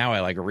it was like, now I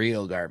like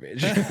real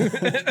garbage.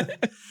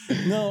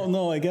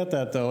 No, I get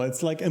that though.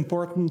 It's like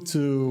important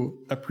to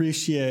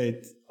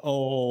appreciate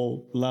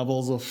all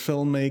levels of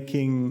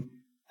filmmaking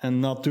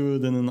and not do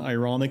it in an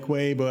ironic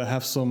way, but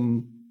have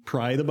some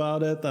pride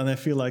about it. And I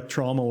feel like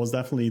Trauma was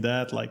definitely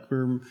that. Like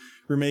we're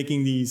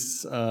making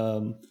these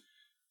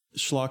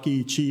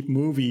schlocky, cheap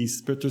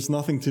movies, but there's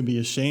nothing to be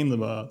ashamed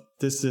about.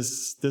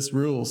 This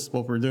rules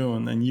what we're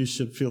doing, and you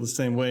should feel the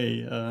same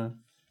way.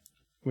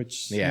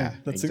 Which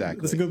that's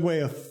exactly. That's a good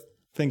way of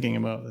thinking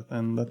about it,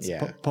 and that's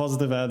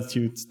positive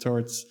attitudes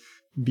towards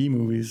B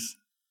movies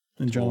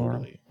in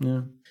general.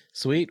 Yeah.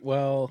 Sweet.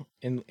 Well,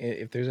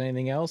 if there's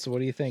anything else, what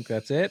do you think?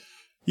 That's it?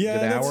 Yeah,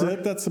 that's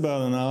it. That's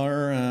about an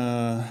hour.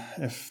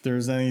 If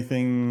there's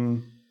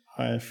anything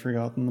I've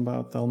forgotten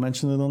about, I'll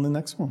mention it on the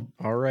next one.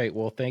 All right.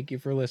 Well, thank you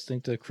for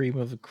listening to Cream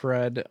of the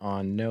Crud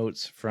on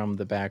Notes from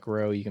the Back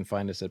Row. You can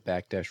find us at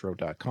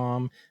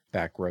back-row.com.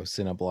 Back Row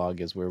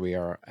Cineblog is where we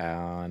are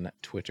on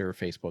Twitter,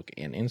 Facebook,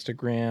 and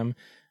Instagram.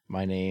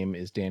 My name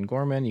is Dan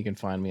Gorman. You can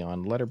find me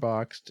on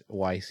Letterboxd,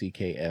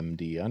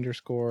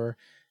 YCKMD_.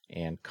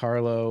 And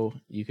Carlo,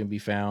 you can be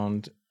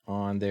found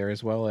on there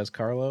as well as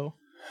Carlo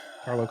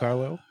on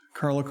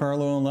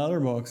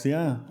Letterboxd.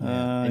 Yeah.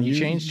 And you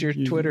changed your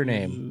Twitter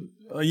name.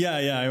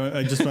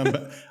 I just went.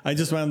 I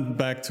just went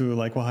back to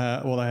like what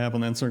I have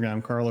on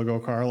Instagram. Carlo Go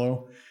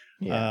Carlo.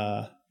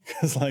 Yeah.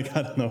 Because like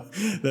I don't know,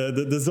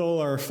 the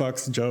Zolar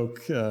fucks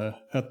joke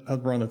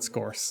had run its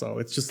course, so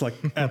it's just like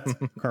at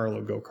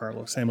Carlo Go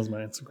Carlo, same as my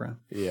Instagram.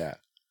 Yeah.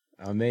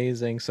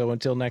 Amazing. So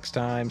until next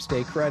time,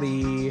 stay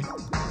cruddy.